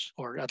systems,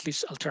 or at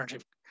least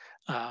alternative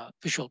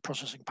visual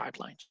processing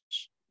pipelines.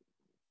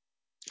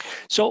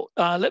 So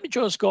let me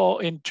just go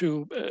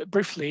into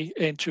briefly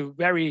into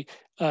very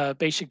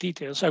basic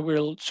details. I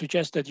will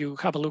suggest that you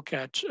have a look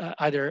at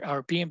either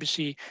our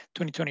BMBC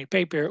 2020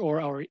 paper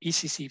or our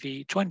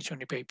ECCV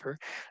 2020 paper.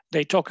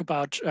 They talk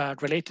about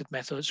related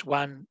methods.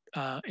 One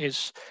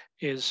is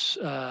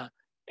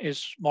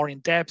more in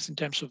depth in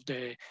terms of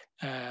the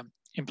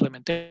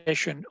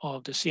implementation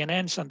of the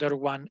CNNs, and the other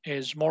one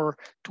is more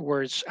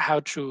towards how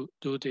to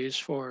do this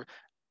for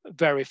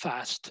very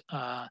fast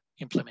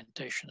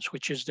implementations,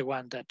 which is the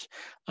one that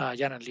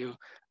Yan and Liu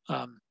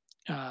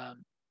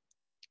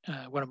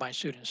one of my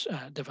students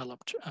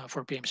developed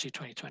for BMC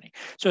 2020.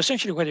 So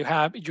essentially what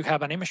you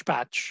have an image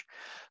patch,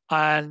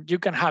 and you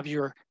can have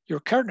your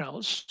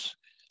kernels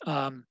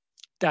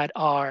that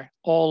are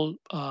all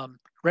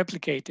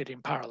replicated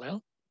in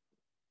parallel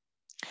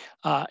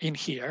in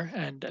here,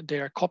 and they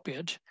are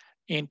copied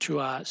into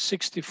a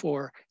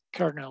 64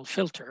 kernel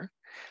filter.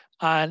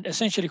 And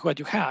essentially what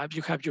you have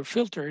your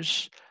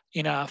filters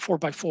in a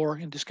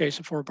 4x4, in this case,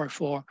 a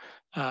 4x4,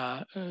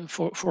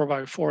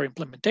 4x4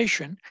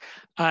 implementation.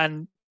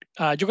 And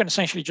you can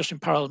essentially just in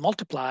parallel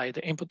multiply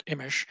the input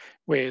image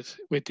with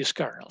these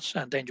kernels,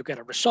 and then you get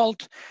a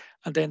result.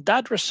 And then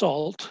that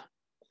result,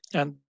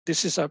 and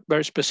this is a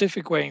very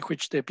specific way in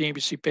which the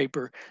BMC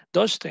paper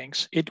does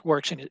things. It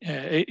works in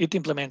it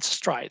implements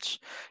strides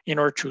in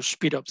order to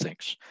speed up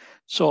things.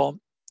 So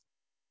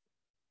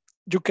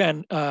you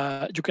can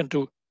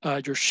do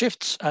your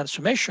shifts and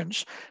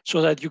summations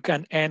so that you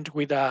can end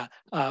with a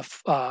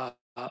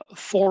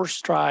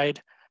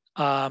 4-stride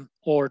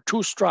or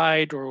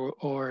 2-stride or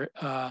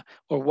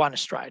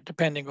 1-stride,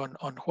 depending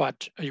on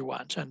what you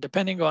want. And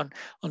depending on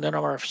the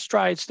number of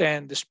strides,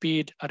 then the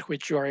speed at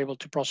which you are able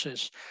to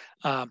process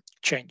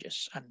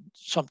changes. And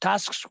some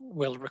tasks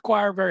will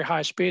require very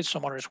high speed,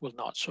 some others will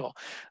not. So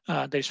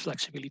there's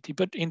flexibility.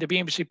 But in the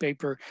BMC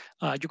paper,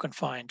 you can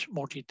find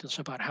more details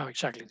about how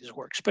exactly this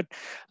works. But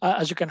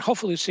as you can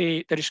hopefully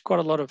see, there is quite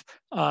a lot of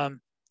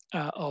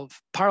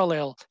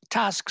parallel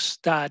tasks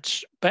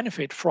that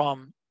benefit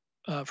from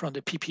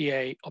the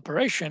PPA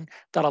operation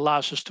that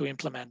allows us to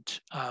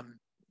implement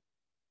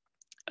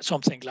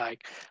something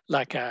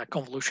like a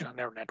convolutional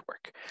neural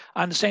network.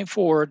 And the same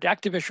for the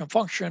activation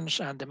functions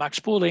and the max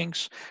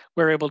poolings.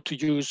 We're able to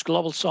use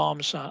global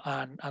sums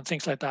and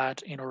things like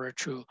that in order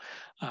to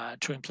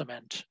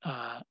implement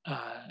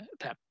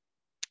them.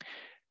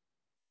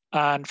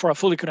 And for a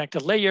fully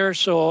connected layer,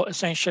 so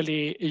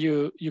essentially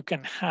you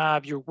can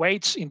have your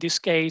weights. In this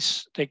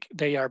case,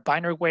 they are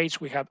binary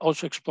weights. We have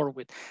also explored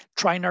with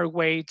trinary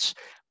weights.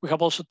 We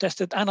have also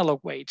tested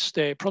analog weights.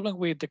 The problem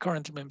with the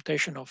current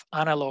implementation of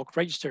analog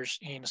registers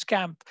in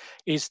SCAMP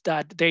is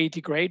that they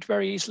degrade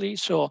very easily.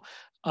 So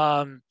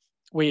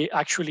we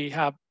actually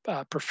have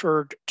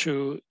preferred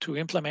to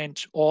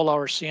implement all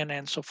our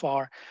CNN so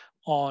far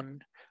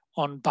on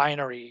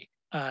binary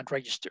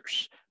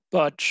registers.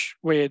 But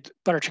with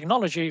better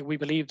technology, we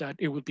believe that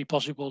it would be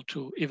possible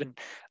to even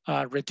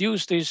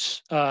reduce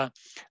this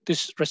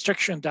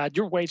restriction that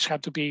your weights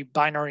have to be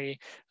binary.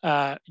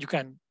 You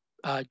can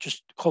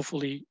just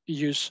hopefully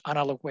use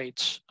analog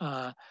weights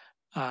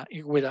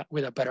with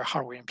a better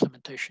hardware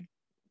implementation.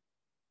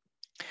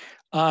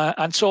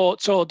 And so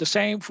the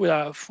same for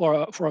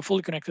a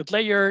fully connected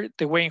layer.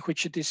 The way in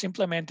which it is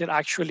implemented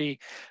actually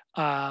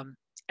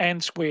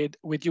ends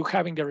with you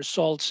having the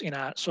results in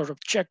a sort of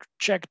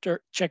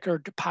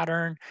checkered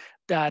pattern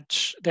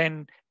that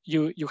then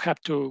you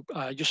have to,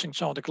 using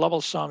some of the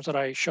global sums that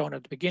I shown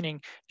at the beginning,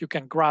 you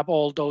can grab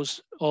all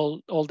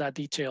that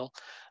detail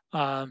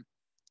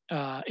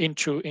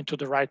into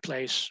the right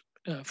place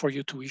for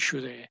you to issue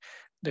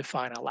the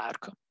final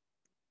outcome.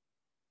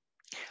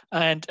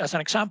 And as an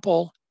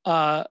example,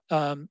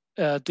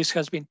 this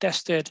has been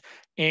tested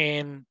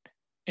in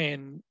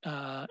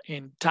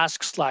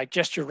tasks like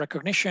gesture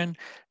recognition.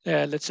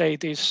 Let's say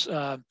this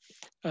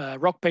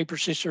rock, paper,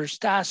 scissors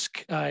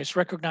task is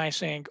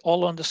recognizing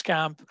all on the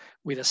SCAMP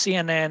with a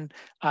CNN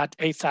at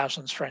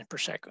 8,000 frames per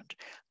second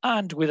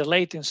and with a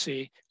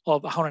latency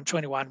of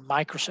 121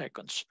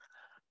 microseconds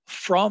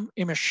from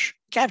image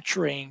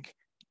capturing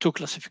to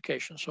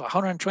classification. So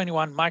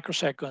 121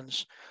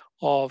 microseconds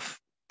of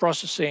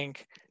processing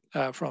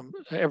from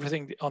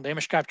everything on the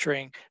image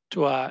capturing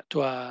to a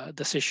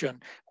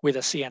decision with a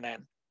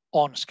CNN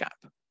on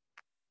SCAMP.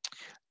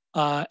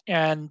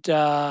 And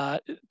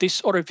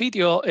this other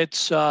video,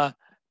 it's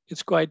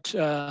quite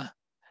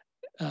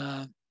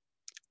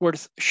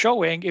worth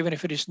showing, even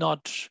if it is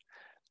not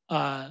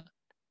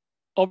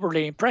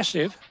overly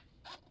impressive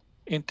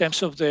in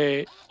terms of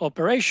the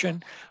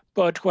operation.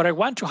 But what I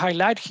want to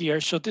highlight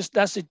here, so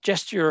that's the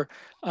gesture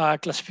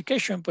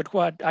classification, but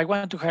what I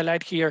want to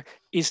highlight here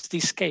is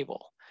this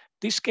cable.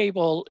 This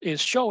cable is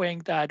showing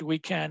that we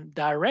can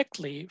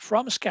directly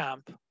from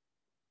SCAMP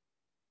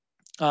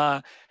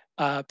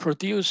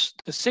produce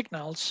the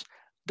signals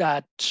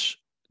that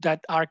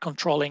are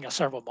controlling a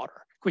servo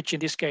motor, which in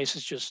this case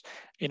is just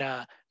in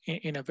a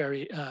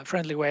very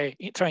friendly way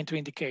trying to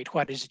indicate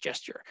what is the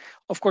gesture.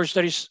 Of course,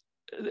 there is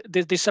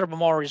this servo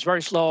motor is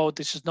very slow.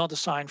 This is not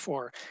designed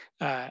for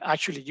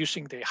actually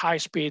using the high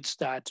speeds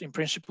that in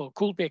principle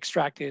could be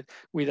extracted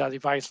with a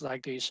device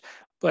like this.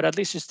 But at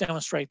least it's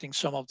demonstrating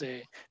some of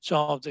the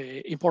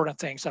important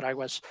things that I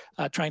was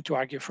trying to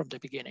argue from the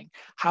beginning.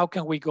 How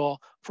can we go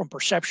from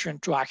perception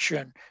to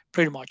action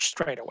pretty much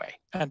straight away?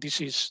 And this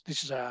is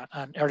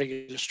an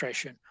early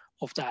illustration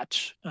of that.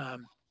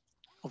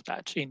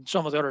 In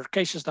some of the other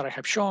cases that I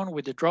have shown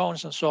with the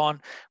drones and so on,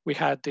 we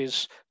had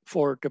this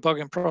for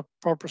debugging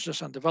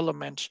purposes and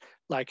development,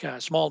 like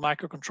a small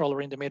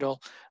microcontroller in the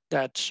middle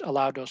that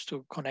allowed us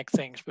to connect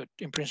things. But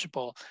in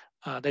principle,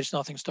 there's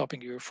nothing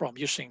stopping you from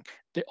using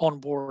the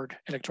onboard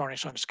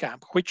electronics on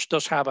SCAMP, which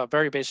does have a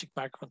very basic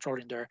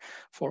microcontroller in there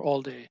for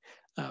all the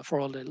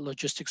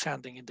logistics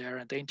handling in there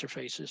and the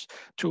interfaces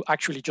to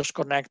actually just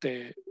connect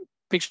the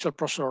pixel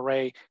processor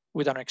array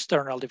with an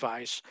external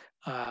device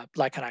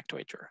like an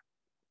actuator.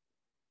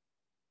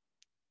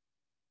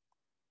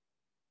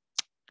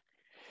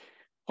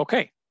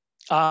 Okay.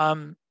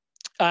 And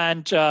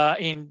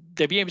in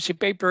the BMC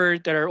paper,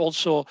 there are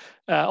also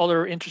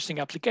other interesting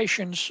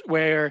applications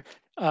where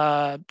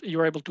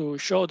you're able to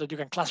show that you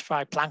can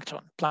classify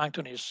plankton.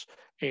 Plankton is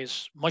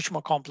much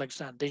more complex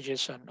than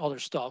digits and other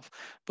stuff,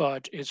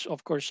 but it's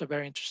of course a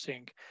very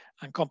interesting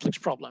and complex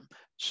problem.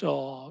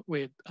 So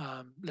with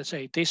let's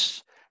say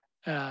this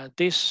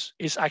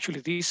is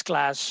actually this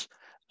class,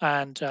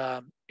 and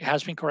it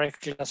has been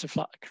correctly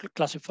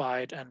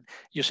classified and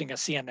using a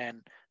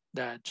CNN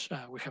that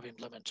we have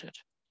implemented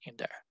in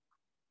there.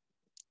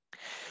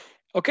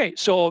 Okay,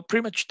 so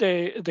pretty much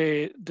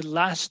the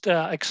last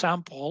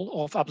example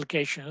of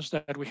applications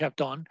that we have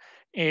done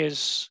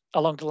is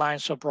along the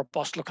lines of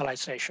robust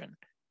localization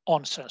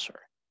on sensor.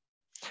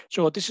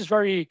 So this is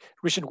very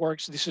recent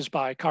works. This is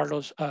by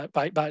Carlos,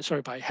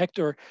 by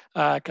Hector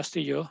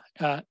Castillo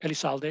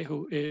Elizalde,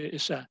 who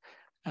is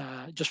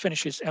just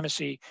finished his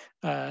MSc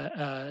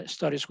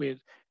studies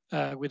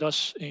with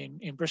us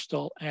in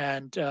Bristol,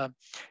 and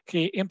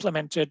he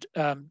implemented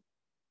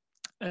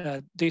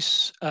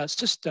this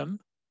system.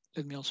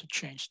 Let me also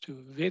change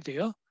to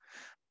video,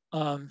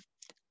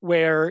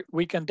 where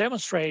we can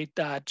demonstrate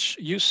that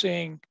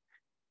using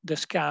the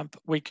SCAMP,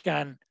 we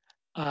can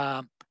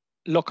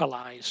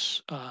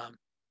localize the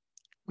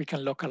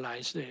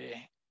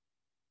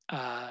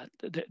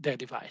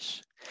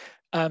device.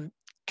 Can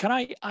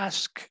I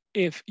ask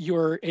if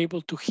you're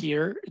able to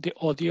hear the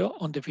audio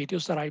on the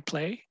videos that I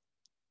play?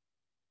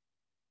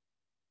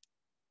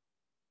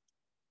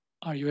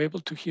 Are you able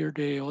to hear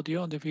the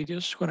audio on the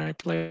videos when I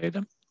play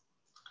them?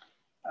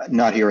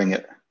 Not hearing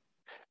it.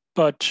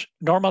 But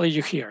normally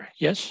you hear,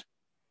 yes?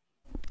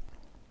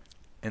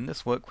 In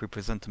this work, we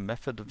present a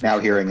method of Now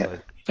visual hearing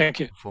it.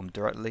 Thank you. performed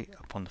directly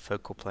upon the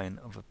focal plane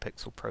of a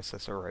pixel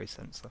processor array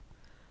sensor.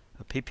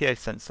 A PPA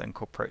sensor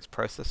incorporates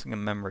processing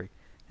and memory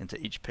into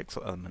each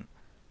pixel element,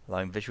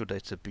 allowing visual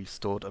data to be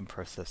stored and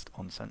processed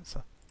on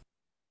sensor.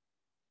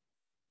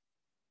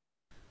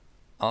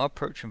 Our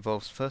approach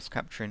involves first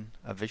capturing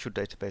a visual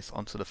database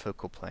onto the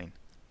focal plane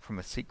from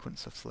a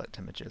sequence of select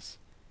images.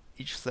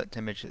 Each select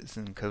image is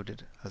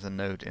encoded as a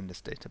node in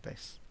this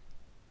database.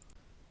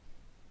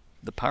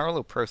 The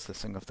parallel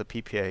processing of the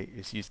PPA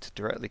is used to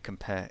directly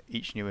compare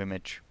each new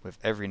image with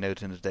every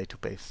node in the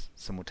database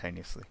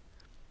simultaneously.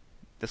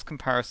 This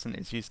comparison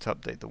is used to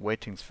update the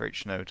weightings for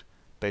each node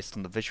based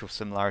on the visual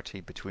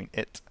similarity between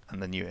it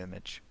and the new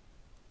image.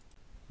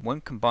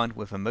 When combined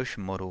with a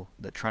motion model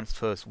that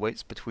transfers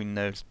weights between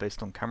nodes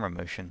based on camera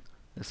motion,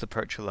 this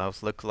approach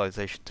allows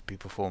localization to be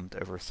performed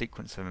over a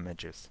sequence of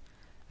images,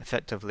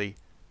 effectively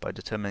by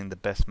determining the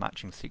best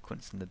matching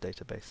sequence in the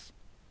database.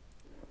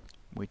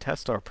 We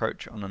test our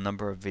approach on a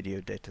number of video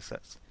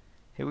datasets.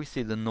 Here we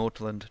see the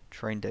Nordland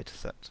train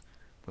dataset,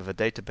 with a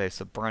database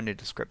of brand new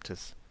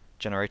descriptors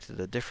generated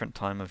at a different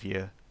time of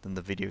year than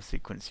the video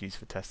sequence used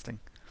for testing.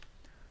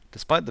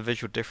 Despite the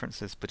visual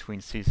differences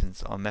between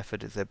seasons, our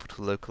method is able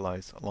to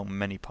localize along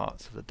many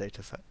parts of the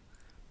dataset.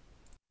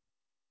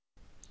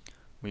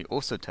 We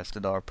also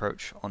tested our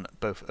approach on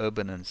both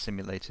urban and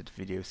simulated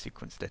video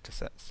sequence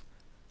datasets,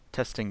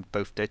 testing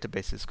both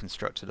databases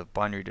constructed of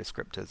binary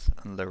descriptors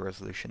and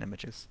low-resolution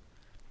images.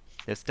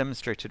 This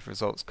demonstrated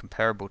results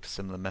comparable to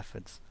similar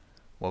methods,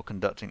 while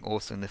conducting all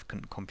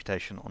significant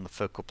computation on the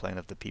focal plane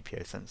of the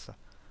PPA sensor,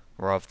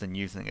 rather than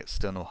using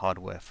external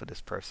hardware for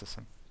this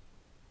processing.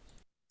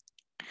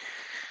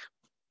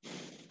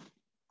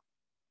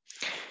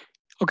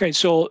 Okay,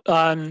 so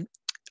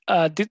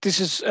this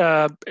is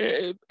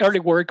early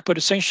work, but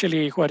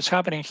essentially what is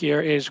happening here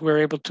is we're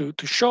able to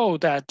show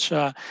that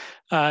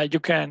you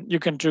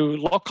can do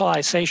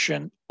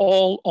localization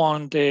all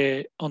on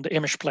the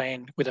image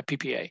plane with a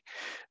PPA,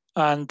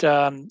 and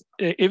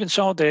even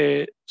some of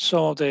the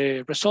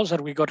results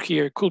that we got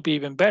here could be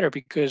even better,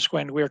 because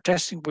when we're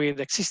testing with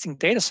existing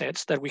data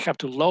sets that we have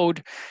to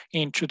load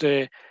into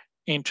the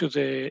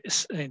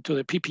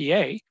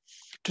PPA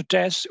to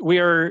test, we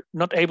are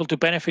not able to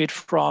benefit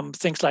from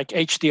things like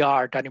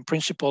HDR that in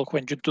principle,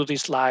 when you do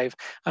this live,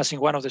 as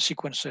in one of the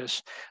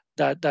sequences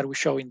that we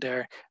show in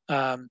there,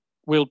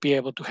 will be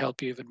able to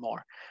help you even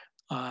more.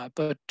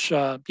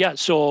 Yeah,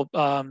 so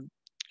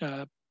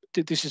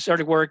this is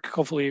early work.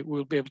 Hopefully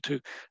we'll be able to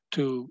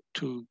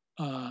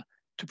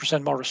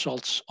present more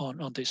results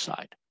on this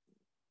side.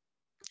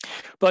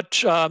 But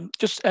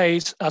just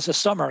as a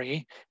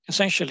summary,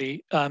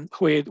 essentially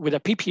with a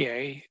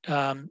PPA,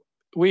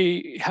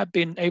 we have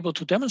been able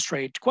to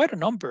demonstrate quite a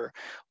number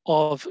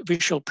of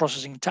visual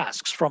processing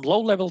tasks, from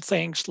low-level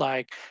things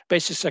like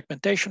basic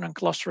segmentation and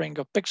clustering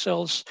of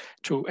pixels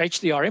to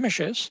HDR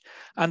images,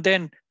 and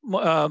then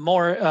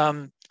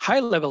more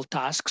high-level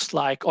tasks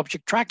like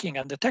object tracking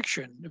and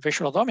detection,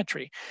 visual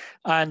odometry,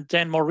 and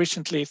then more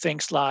recently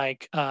things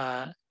like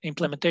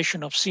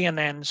implementation of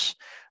CNNs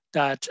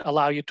that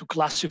allow you to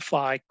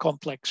classify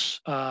complex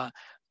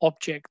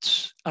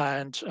objects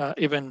and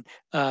even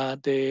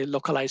the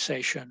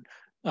localization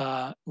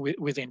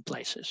within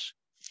places.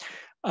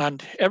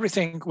 And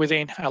everything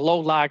within a low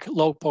lag,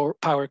 low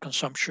power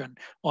consumption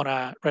on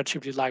a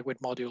relatively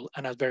lightweight module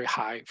and at very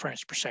high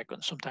frames per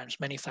second, sometimes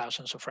many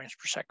thousands of frames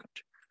per second.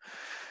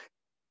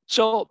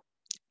 So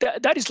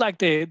that is like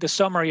the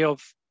summary of,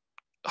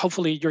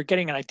 hopefully you're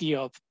getting an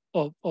idea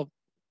of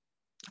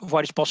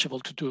what is possible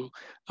to do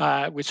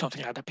with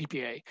something like a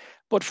PPA.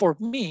 But for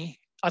me,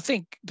 I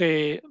think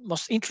the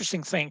most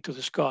interesting thing to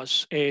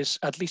discuss is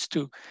at least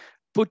to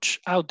put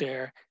out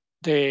there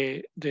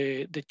the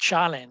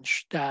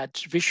challenge that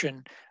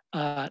vision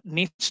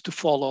needs to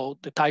follow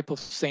the type of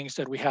things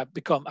that we have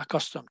become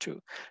accustomed to.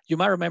 You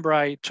might remember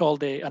I told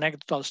the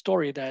anecdotal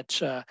story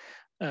that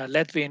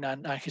Ledvin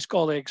and his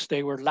colleagues,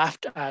 they were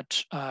laughed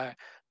at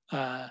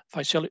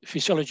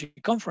physiology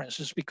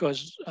conferences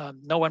because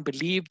no one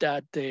believed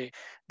that the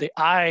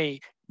eye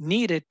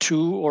needed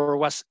to or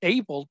was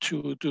able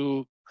to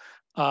do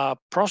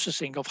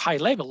processing of high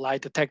level,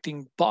 like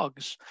detecting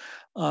bugs.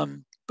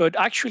 But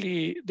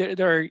actually,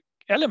 there are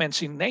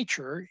elements in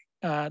nature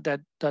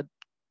that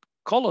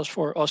call us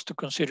for us to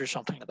consider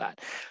something like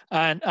that.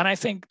 And I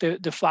think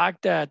the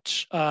fact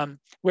that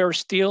we're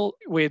still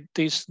with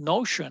this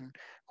notion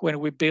when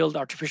we build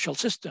artificial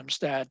systems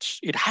that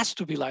it has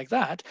to be like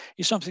that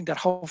is something that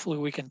hopefully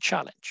we can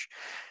challenge.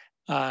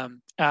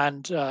 And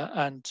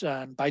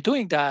by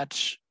doing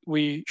that,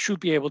 we should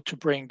be able to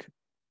bring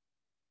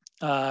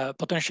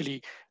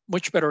potentially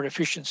much better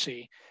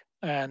efficiency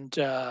and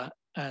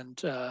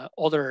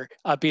other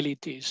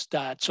abilities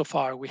that so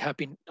far we have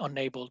been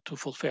unable to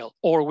fulfill,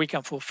 or we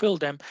can fulfill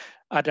them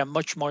at a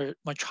much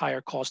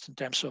higher cost in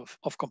terms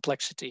of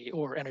complexity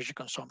or energy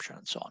consumption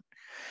and so on.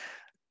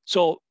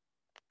 So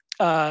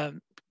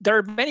there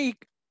are many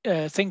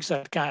things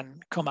that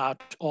can come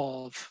out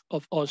of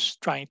us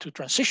trying to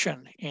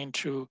transition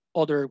into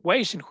other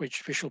ways in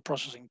which visual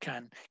processing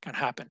can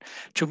happen.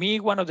 To me,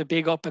 one of the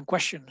big open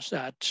questions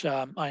that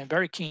I am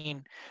very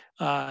keen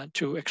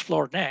to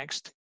explore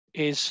next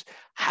is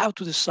how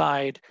to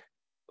decide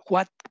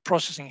what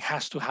processing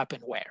has to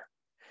happen where.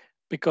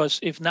 Because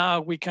if now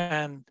we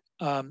can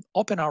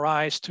open our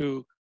eyes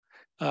to,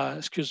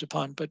 excuse the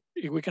pun, but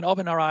if we can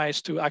open our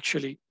eyes to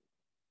actually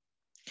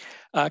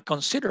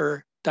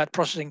consider that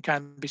processing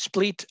can be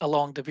split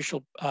along the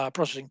visual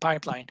processing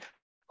pipeline,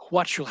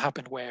 what should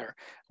happen where?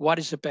 What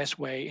is the best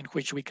way in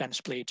which we can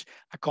split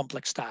a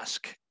complex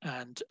task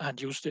and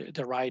use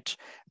the right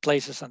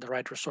places and the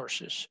right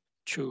resources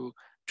to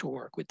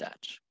work with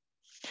that?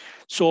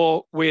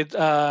 So with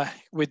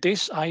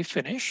this, I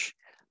finish,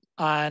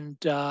 and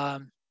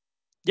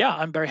yeah,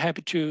 I'm very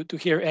happy to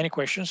hear any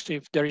questions.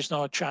 If there is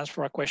no chance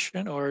for a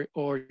question, or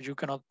you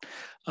cannot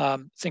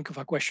think of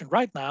a question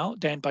right now,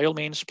 then by all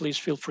means, please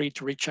feel free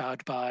to reach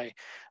out by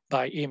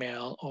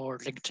email or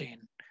LinkedIn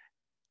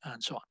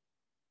and so on.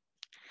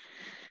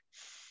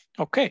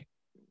 Okay.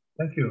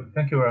 Thank you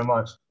very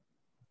much,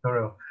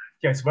 Walterio.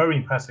 Yeah, it's very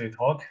impressive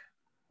talk.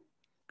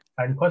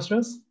 Any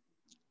questions?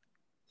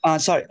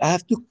 Sorry, I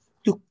have two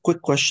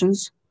quick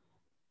questions.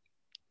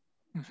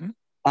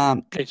 Mm-hmm.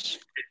 Please.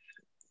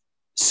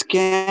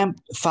 SCAMP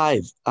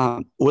 5,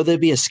 will there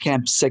be a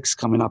SCAMP 6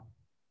 coming up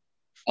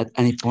at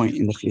any point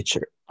in the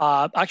future?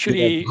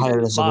 Actually, higher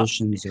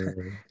resolutions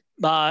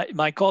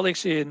my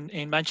colleagues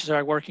in Manchester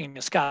are working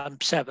in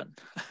SCAMP 7.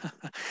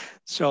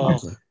 So,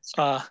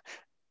 okay.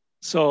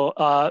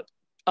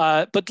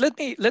 But let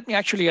me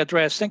actually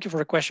address. Thank you for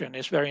the question.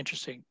 It's very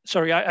interesting.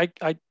 Sorry,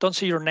 I don't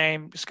see your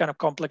name. It's kind of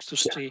complex to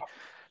see.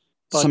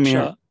 But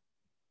Samir.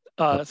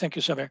 Thank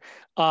you, Samir.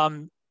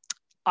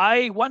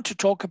 I want to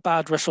talk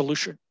about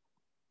resolution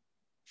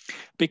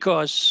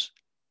because,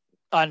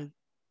 and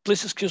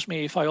please excuse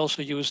me if I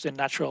also use the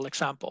natural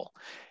example.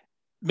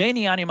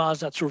 Many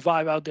animals that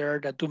survive out there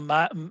that do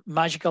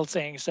magical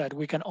things that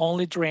we can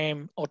only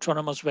dream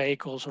autonomous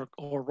vehicles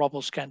or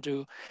robots can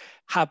do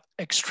have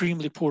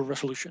extremely poor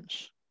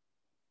resolutions.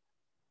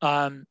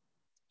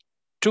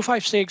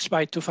 256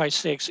 by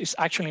 256 is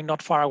actually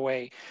not far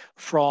away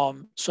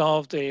from some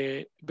of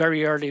the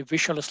very early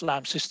visual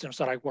SLAM systems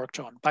that I worked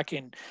on back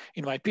in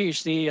my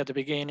PhD at the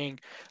beginning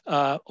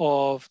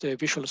of the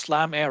visual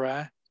SLAM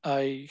era.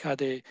 I had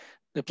the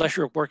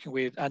pleasure of working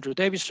with Andrew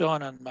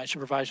Davison and my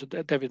supervisor,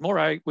 David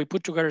Murray. We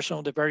put together some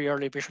of the very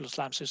early visual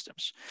SLAM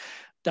systems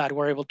that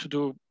were able to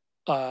do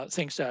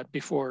things that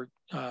before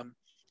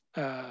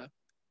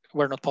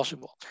were not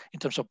possible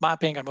in terms of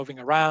mapping and moving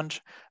around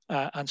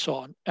and so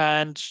on.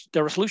 And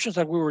the resolutions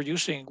that we were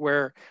using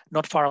were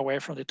not far away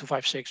from the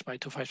 256 by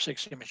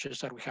 256 images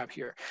that we have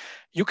here.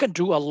 You can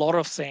do a lot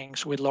of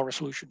things with low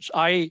resolutions.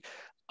 I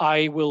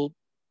will,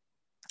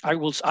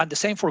 and the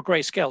same for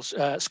grayscales.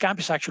 SCAMP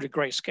is actually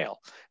grayscale.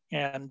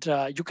 And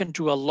you can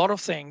do a lot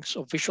of things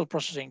of visual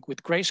processing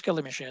with grayscale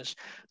images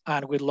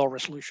and with low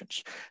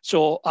resolutions.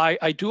 So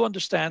I do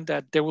understand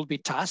that there will be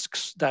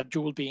tasks that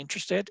you will be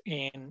interested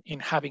in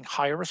having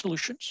higher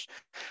resolutions.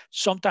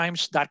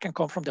 Sometimes that can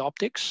come from the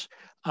optics,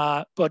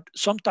 but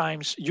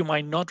sometimes you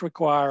might not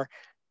require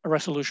a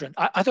resolution.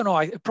 I don't know,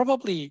 I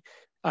probably,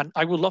 and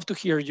I would love to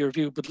hear your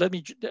view, but let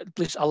me,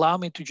 please allow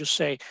me to just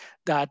say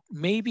that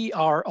maybe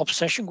our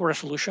obsession with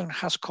resolution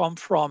has come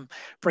from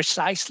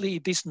precisely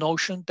this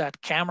notion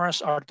that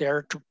cameras are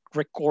there to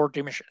record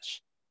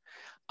images.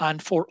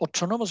 And for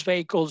autonomous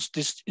vehicles,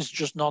 this is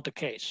just not the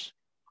case.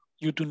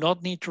 You do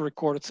not need to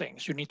record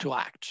things, you need to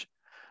act.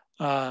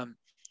 And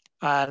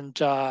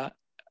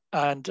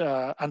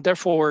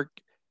therefore,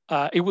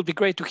 it would be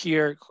great to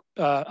hear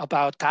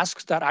about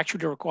tasks that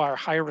actually require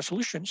higher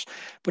resolutions,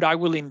 but I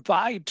will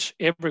invite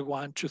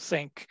everyone to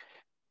think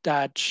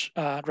that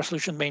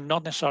resolution may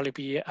not necessarily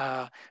be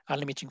a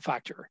limiting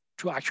factor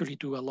to actually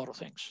do a lot of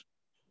things.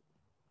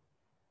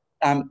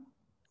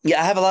 Yeah,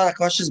 I have a lot of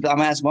questions, but I'm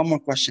gonna ask one more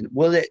question.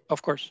 Will it?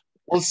 Of course.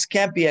 Will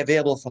SCAMP be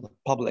available for the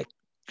public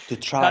to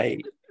try?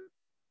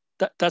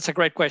 That's a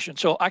great question.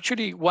 So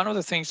actually, one of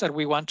the things that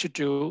we want to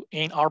do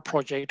in our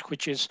project,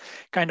 which is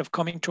kind of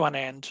coming to an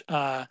end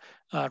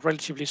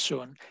relatively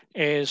soon,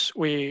 is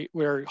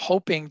we're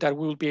hoping that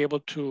we will be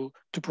able to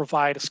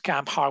provide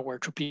SCAMP hardware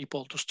to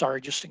people to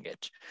start using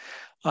it.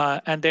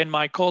 And then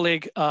my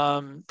colleague,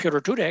 Piotr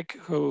Dudek,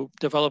 who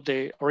developed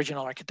the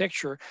original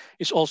architecture,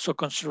 is also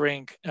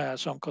considering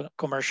some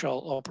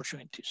commercial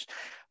opportunities.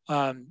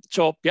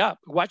 So yeah,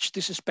 watch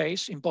this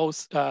space in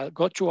both,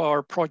 go to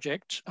our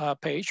project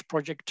page,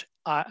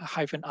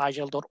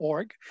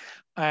 project-agile.org,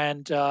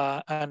 and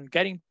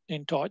getting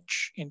in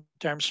touch in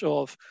terms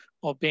of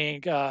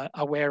being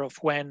aware of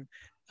when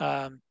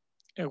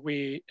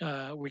we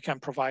can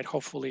provide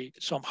hopefully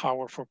some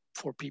hardware for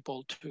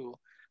people to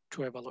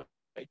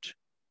evaluate.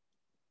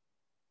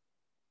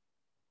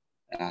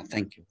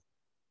 Thank you.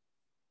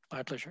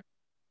 My pleasure.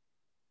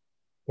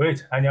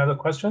 Great. Any other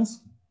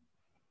questions?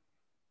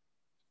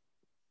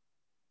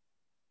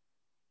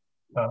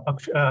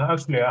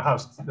 Actually, I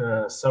have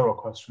several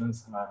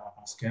questions on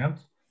SCAMP.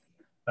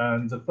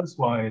 And the first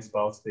one is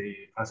about the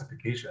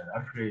classification.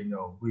 Actually,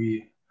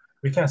 we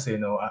can say,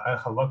 I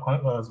have one.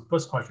 The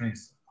first question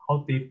is,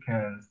 how deep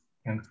can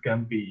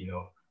SCAMP be?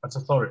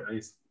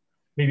 Sorry,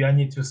 maybe I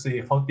need to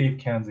say how deep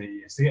can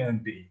the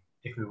CNN be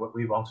if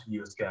we want to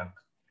use SCAMP.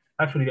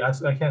 Actually, I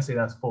can say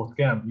that for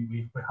SCAMP,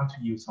 we have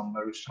to use some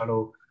very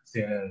shallow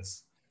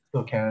CNNs.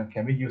 So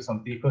can we use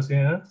some deeper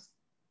CNNs?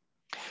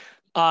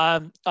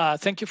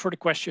 Thank you for the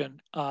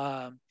question.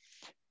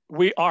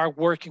 We are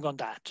working on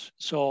that.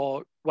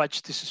 So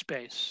watch this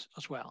space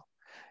as well.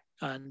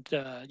 And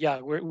yeah,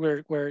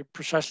 we're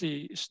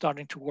precisely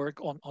starting to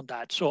work on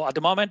that. So at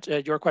the moment,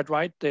 you're quite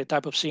right. The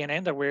type of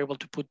CNN that we're able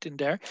to put in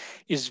there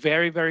is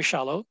very, very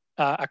shallow.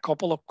 A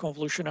couple of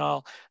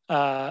convolutional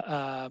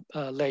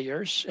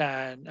layers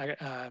and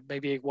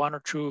maybe one or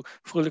two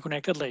fully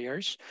connected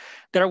layers.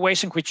 There are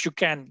ways in which you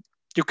can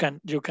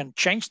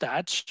change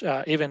that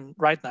even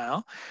right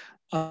now.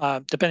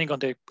 Depending on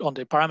the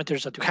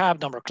parameters that you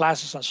have, number of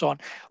classes and so on.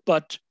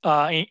 But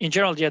in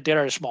general, yeah, they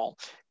are small.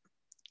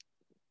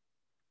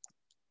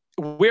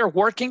 We're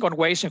working on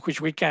ways in which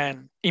we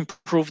can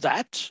improve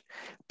that.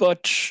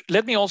 But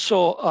let me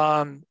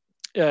also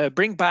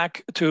bring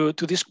back to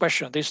this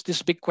question,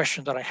 this big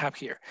question that I have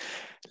here.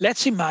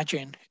 Let's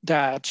imagine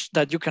that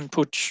you can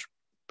put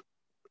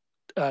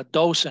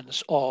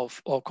dozens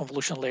of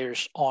convolution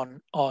layers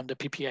on the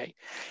PPA.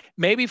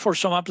 Maybe for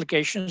some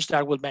applications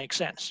that will make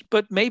sense,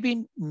 but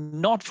maybe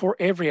not for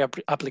every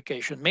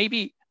application.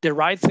 Maybe the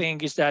right thing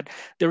is that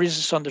there is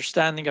this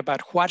understanding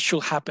about what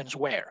should happen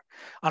where.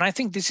 And I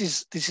think this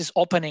is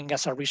opening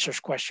as a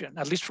research question.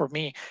 At least for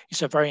me,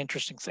 it's a very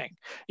interesting thing.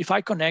 If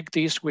I connect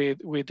this with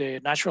the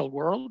natural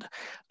world,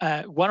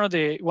 one of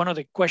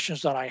the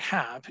questions that I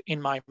have in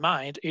my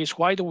mind is,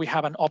 why do we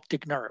have an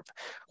optic nerve?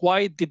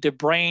 Why did the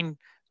brain?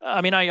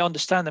 I mean, I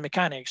understand the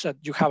mechanics that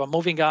you have a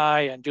moving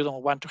eye and you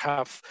don't want to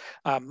have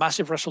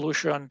massive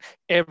resolution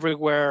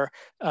everywhere.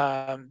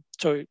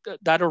 So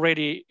that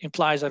already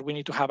implies that we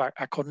need to have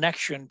a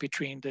connection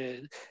between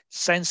the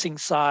sensing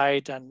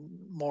side and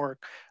more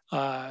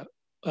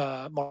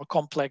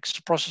complex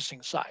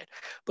processing side.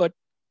 But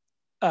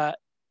the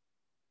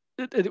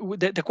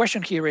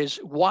question here is,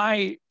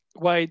 why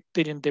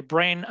didn't the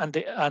brain and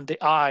the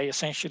eye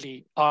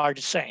essentially are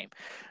the same?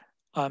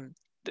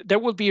 There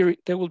will be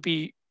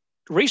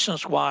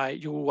reasons why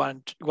you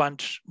want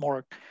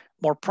more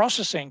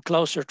processing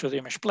closer to the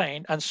image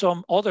plane, and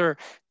some other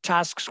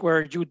tasks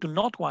where you do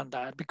not want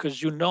that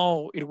because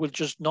it will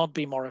just not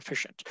be more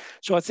efficient.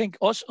 So I think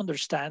us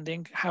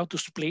understanding how to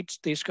split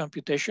this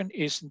computation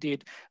is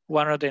indeed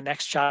one of the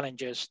next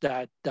challenges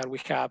that we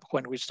have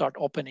when we start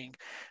opening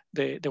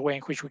the way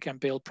in which we can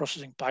build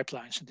processing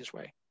pipelines in this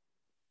way.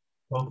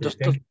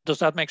 Okay, does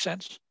that make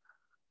sense?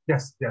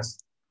 Yes,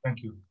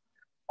 thank you.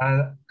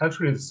 And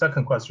actually, the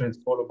second question is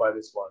followed by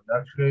this one.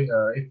 Actually,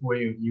 if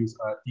we use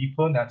a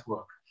deeper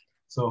network,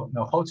 so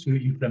now how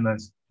to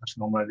implement such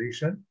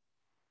normalization?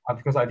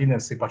 because I didn't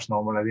see much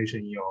normalization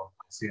in your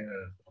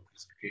CNN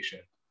specification.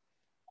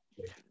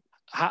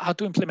 How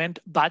to implement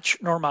batch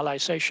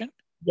normalization?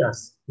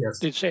 Yes, yes.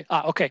 Did you say?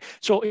 Okay.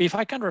 So if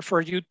I can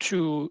refer you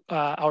to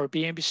our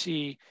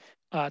BMBC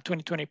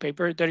 2020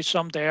 paper, there is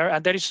some there,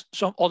 and there is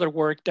some other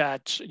work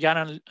that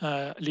Yan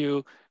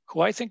Liu,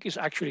 who I think is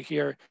actually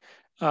here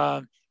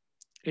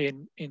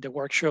in the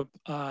workshop,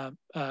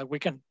 we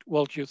can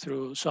walk you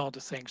through some of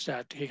the things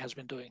that he has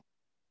been doing.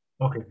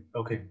 Okay,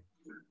 okay.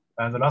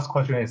 And the last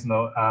question is,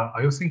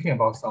 are you thinking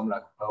about some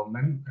like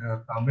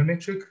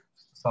biometric,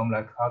 some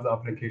like other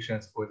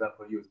applications, for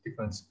example, use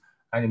different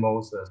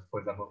animals, for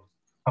example,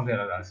 something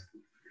like that?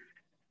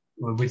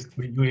 With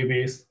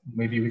UAVs,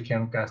 maybe we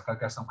can get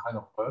some kind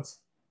of birds.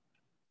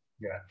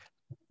 Yeah,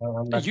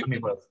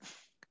 like birds.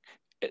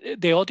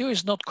 The audio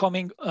is not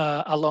coming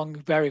along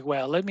very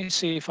well. Let me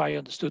see if I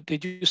understood.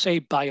 Did you say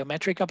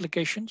biometric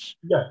applications?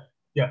 Yeah,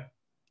 yeah.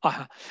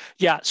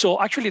 Yeah,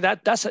 so actually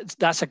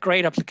that's a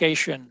great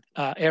application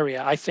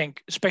area, I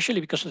think,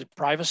 especially because of the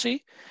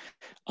privacy.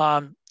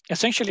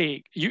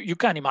 Essentially, you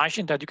can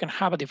imagine that you can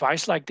have a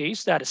device like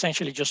this that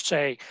essentially just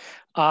say,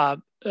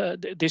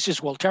 this is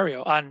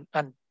Walterio,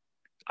 and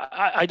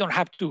I don't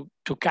have to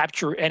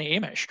capture any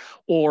image,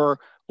 or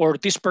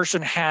this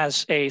person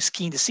has a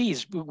skin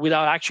disease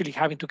without actually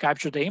having to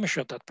capture the image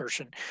of that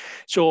person.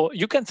 So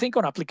you can think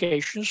on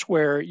applications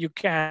where you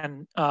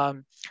can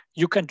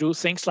do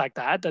things like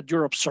that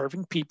you're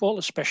observing people,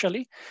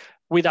 especially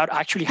without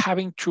actually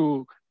having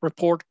to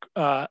report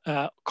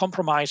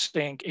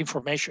compromising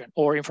information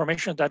or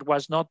information that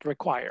was not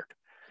required.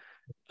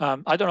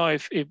 I don't know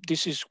if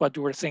this is what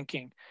you were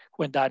thinking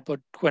but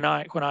when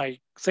I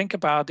think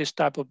about this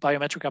type of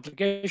biometric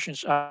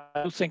applications, I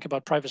do think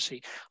about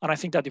privacy. And I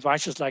think that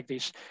devices like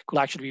this could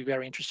actually be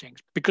very interesting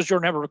because you're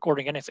never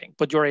recording anything,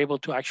 but you're able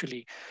to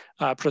actually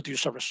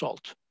produce a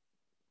result.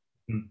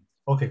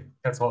 Okay,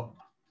 that's all.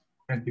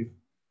 Thank you.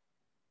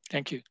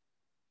 Thank you.